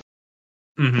colonialism.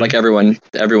 Like everyone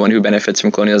who benefits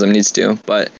from colonialism needs to,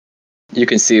 but you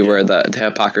can see where the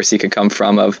hypocrisy could come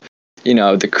from of,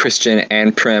 the Christian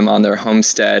and prim on their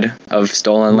homestead of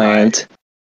stolen land.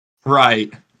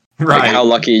 Right. Like how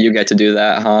lucky you get to do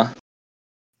that, huh?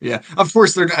 Yeah, of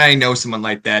course. I know someone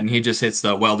like that, and he just hits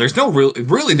there's no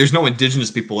really, there's no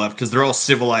indigenous people left because they're all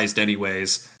civilized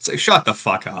anyways. It's like, shut the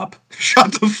fuck up.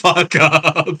 Shut the fuck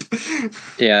up.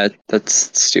 Yeah,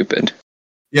 that's stupid.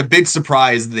 Yeah, big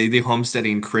surprise. The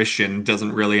homesteading Christian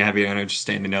doesn't really have an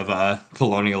understanding of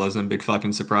colonialism. Big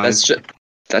fucking surprise.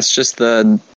 That's just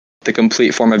the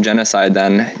complete form of genocide.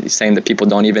 Then he's saying that people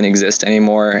don't even exist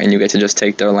anymore, and you get to just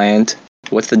take their land.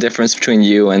 What's the difference between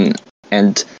you and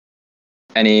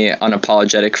any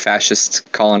unapologetic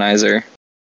fascist colonizer?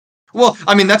 Well,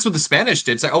 I mean, that's what the Spanish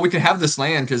did. It's like, oh, we can have this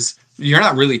land because you're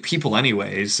not really people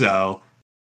anyway, so...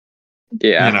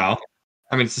 Yeah.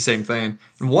 I mean, it's the same thing.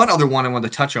 And one other one I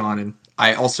wanted to touch on, and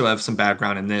I also have some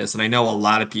background in this, and I know a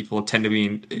lot of people tend to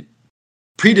be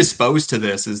predisposed to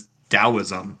this, is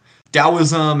Taoism.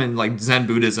 Taoism and, like, Zen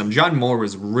Buddhism. John Moore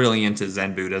was really into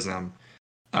Zen Buddhism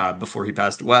before he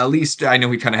passed. Well, at least I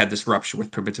know he kind of had this rupture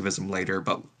with primitivism later,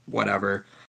 but whatever.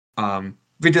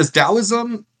 Because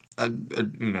Taoism,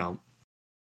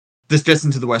 this gets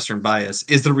into the Western bias.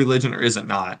 Is it a religion or is it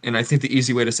not? And I think the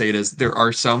easy way to say it is there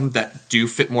are some that do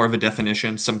fit more of a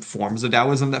definition, some forms of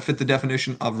Taoism that fit the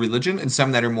definition of religion, and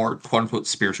some that are more quote-unquote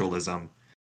spiritualism,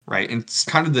 right? And it's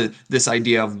kind of this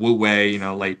idea of Wu Wei,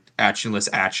 like actionless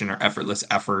action or effortless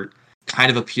effort, kind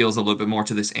of appeals a little bit more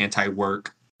to this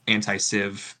anti-work,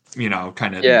 anti-civ,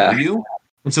 kind of milieu.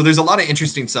 And so there's a lot of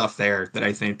interesting stuff there that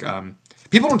I think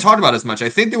people don't talk about as much. I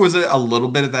think there was a little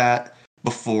bit of that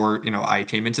before I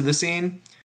came into the scene,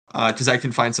 because I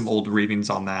can find some old readings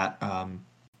on that,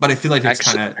 but I feel like it's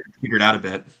kind of figured out a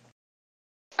bit.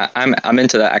 I'm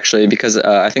into that actually because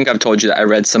I think I've told you that I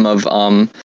read some of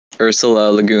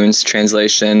Ursula Le Guin's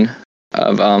translation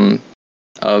of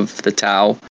the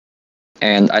Tao,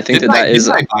 and I think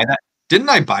Didn't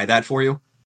I buy that for you?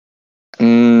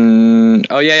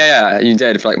 Oh yeah, you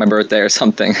did for like my birthday or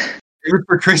something. It was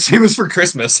for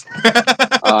Christmas.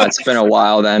 It's been a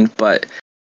while then, but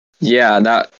yeah,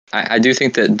 that I do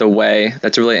think that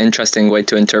that's a really interesting way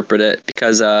to interpret it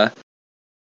because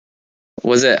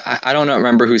was it I don't know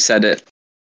remember who said it,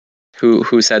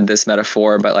 who said this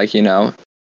metaphor, but like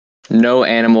no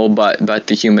animal but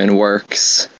the human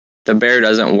works. The bear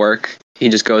doesn't work. He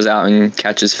just goes out and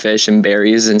catches fish and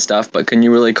berries and stuff. But can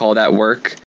you really call that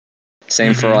work?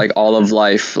 Same for like all of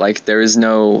life. Like there's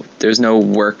no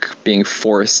work being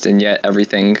forced, and yet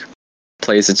everything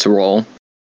plays its role.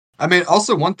 I mean,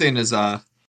 also one thing is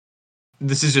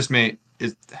this is just me.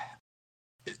 Is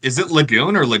it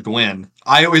Lagoon or Le Guin?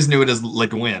 I always knew it as Le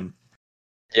Guin.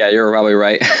 Yeah, you're probably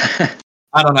right.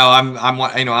 I don't know.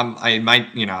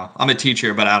 I'm a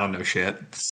teacher, but I don't know shit.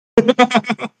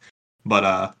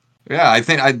 But yeah, I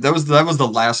think that was the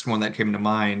last one that came to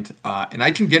mind. And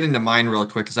I can get into mine real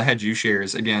quick because I had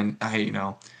U-shares again.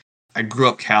 I grew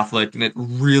up Catholic, and it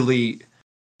really,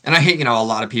 and I hate a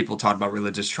lot of people talk about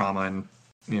religious trauma, and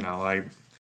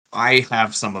I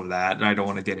have some of that, and I don't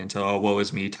want to get into woe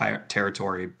is me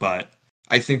territory, but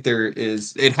I think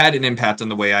it had an impact on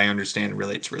the way I understand and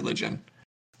relate to religion.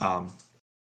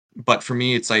 But for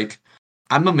me, it's like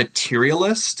I'm a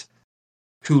materialist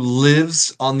who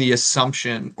lives on the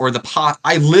assumption or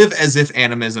I live as if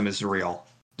animism is real.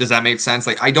 Does that make sense?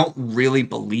 Like, I don't really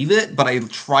believe it, but I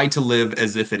try to live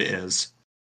as if it is.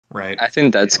 Right? I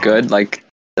think that's good. Like,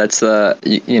 that's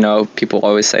people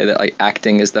always say that like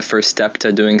acting is the first step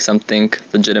to doing something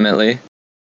legitimately.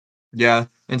 Yeah.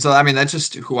 And so, I mean, that's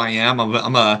just who I am.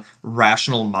 I'm a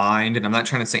rational mind, and I'm not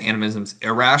trying to say animism's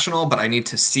irrational, but I need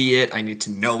to see it. I need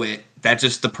to know it. That's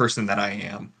just the person that I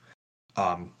am.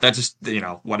 That's just,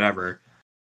 whatever.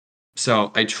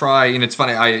 So I try, and it's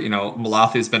funny,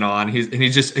 Malafi's been on,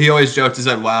 he always jokes, he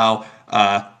said, wow,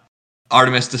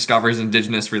 Artemis discovers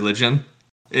indigenous religion.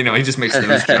 He just makes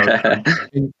those jokes.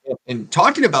 And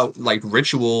talking about like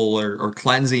ritual or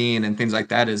cleansing and things like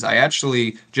that is, I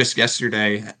actually just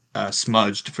yesterday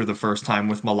smudged for the first time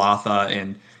with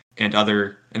Malatha and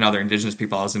other indigenous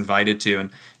people I was invited to.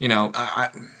 And,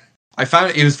 I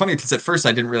found it was funny because at first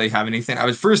I didn't really have anything. It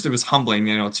was humbling,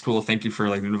 it's cool. Thank you for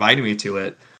like inviting me to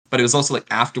it. but it was also like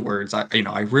afterwards, I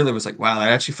really was like, wow, that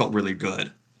actually felt really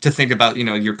good to think about.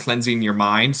 You're cleansing your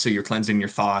mind, so you're cleansing your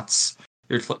thoughts,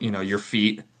 your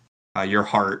feet, your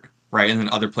heart, right, and then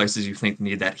other places you think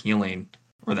need that healing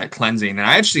or that cleansing. And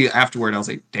I actually afterward, I was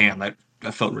like, damn, that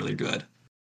felt really good.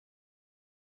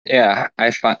 Yeah,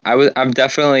 I would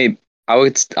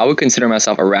consider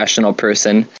myself a rational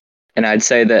person, and I'd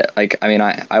say that, like, I mean,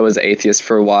 I was atheist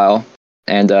for a while,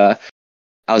 and I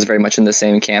was very much in the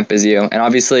same camp as you. And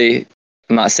obviously,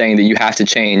 I'm not saying that you have to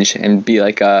change and be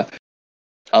like a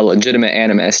legitimate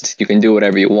animist. You can do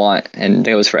whatever you want, and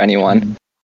it goes for anyone. Mm-hmm.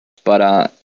 But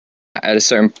at a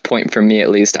certain point, for me at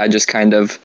least, I just kind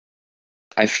of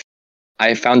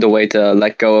I found a way to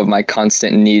let go of my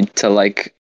constant need to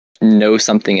like know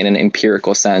something in an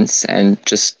empirical sense and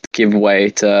just give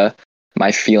way to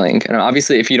my feeling. And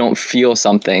obviously, if you don't feel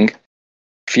something,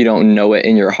 if you don't know it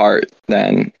in your heart,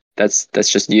 then that's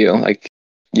just you. Like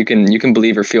you can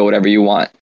believe or feel whatever you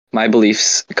want. My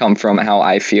beliefs come from how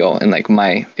I feel and like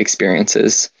my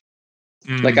experiences.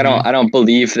 Mm-hmm. Like I don't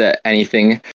believe that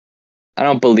anything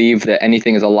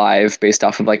is alive based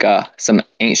off of like some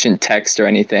ancient text or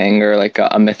anything, or like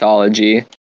a mythology.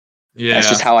 Yeah. That's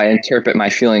just how I interpret my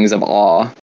feelings of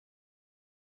awe.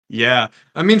 Yeah.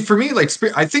 I mean, for me, like,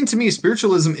 I think to me,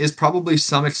 spiritualism is probably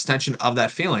some extension of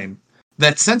that feeling.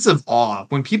 That sense of awe.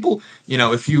 When people,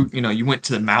 if you went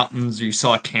to the mountains or you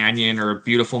saw a canyon or a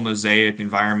beautiful mosaic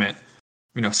environment,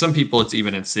 some people it's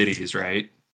even in cities,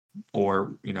 right?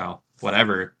 Or,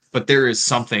 whatever. But there is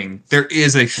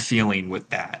a feeling with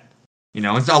that. And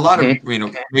a lot of,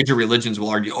 major religions will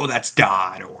argue, oh, that's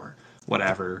God or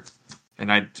whatever. And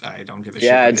I don't give a shit.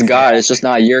 Yeah, it's God. It's just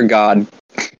not your God.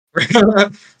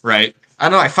 Right. I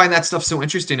don't know. I find that stuff so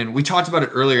interesting. And we talked about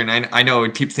it earlier. And I know I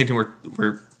keep thinking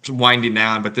we're winding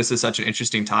down, but this is such an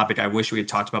interesting topic. I wish we had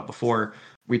talked about before.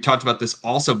 We talked about this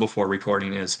also before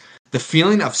recording, is the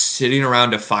feeling of sitting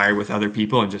around a fire with other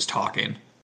people and just talking.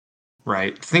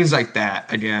 Right. Things like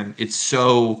that. Again, it's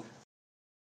so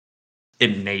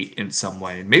innate in some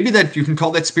way. Maybe that you can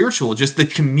call that spiritual, just the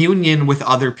communion with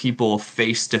other people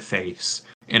face to face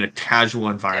in a casual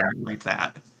environment like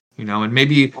that. And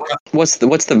maybe what's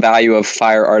the value of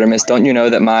fire, Artxmis? Don't you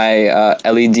know that my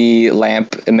LED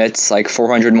lamp emits like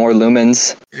 400 more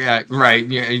lumens? Yeah, right.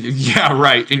 Yeah,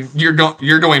 right. And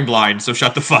you're going blind, so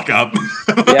shut the fuck up.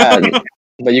 Yeah,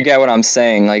 but you get what I'm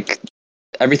saying. Like,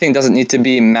 everything doesn't need to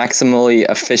be maximally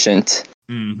efficient.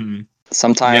 Mm-hmm.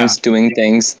 Sometimes doing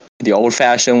things the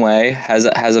old-fashioned way has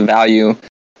a value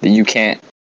that you can't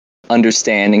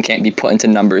understand and can't be put into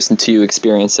numbers until you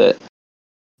experience it.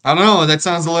 I don't know. That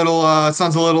sounds a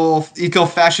little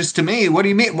eco-fascist to me. What do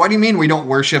you mean? What do you mean we don't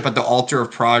worship at the altar of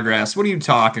progress? What are you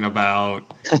talking about?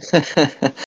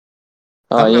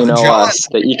 Oh, you know us,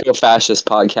 the eco-fascist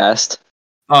podcast.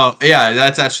 Oh yeah,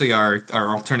 that's actually our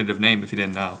alternative name. If you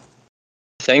didn't know.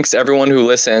 Thanks everyone who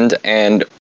listened, and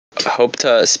hope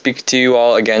to speak to you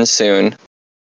all again soon.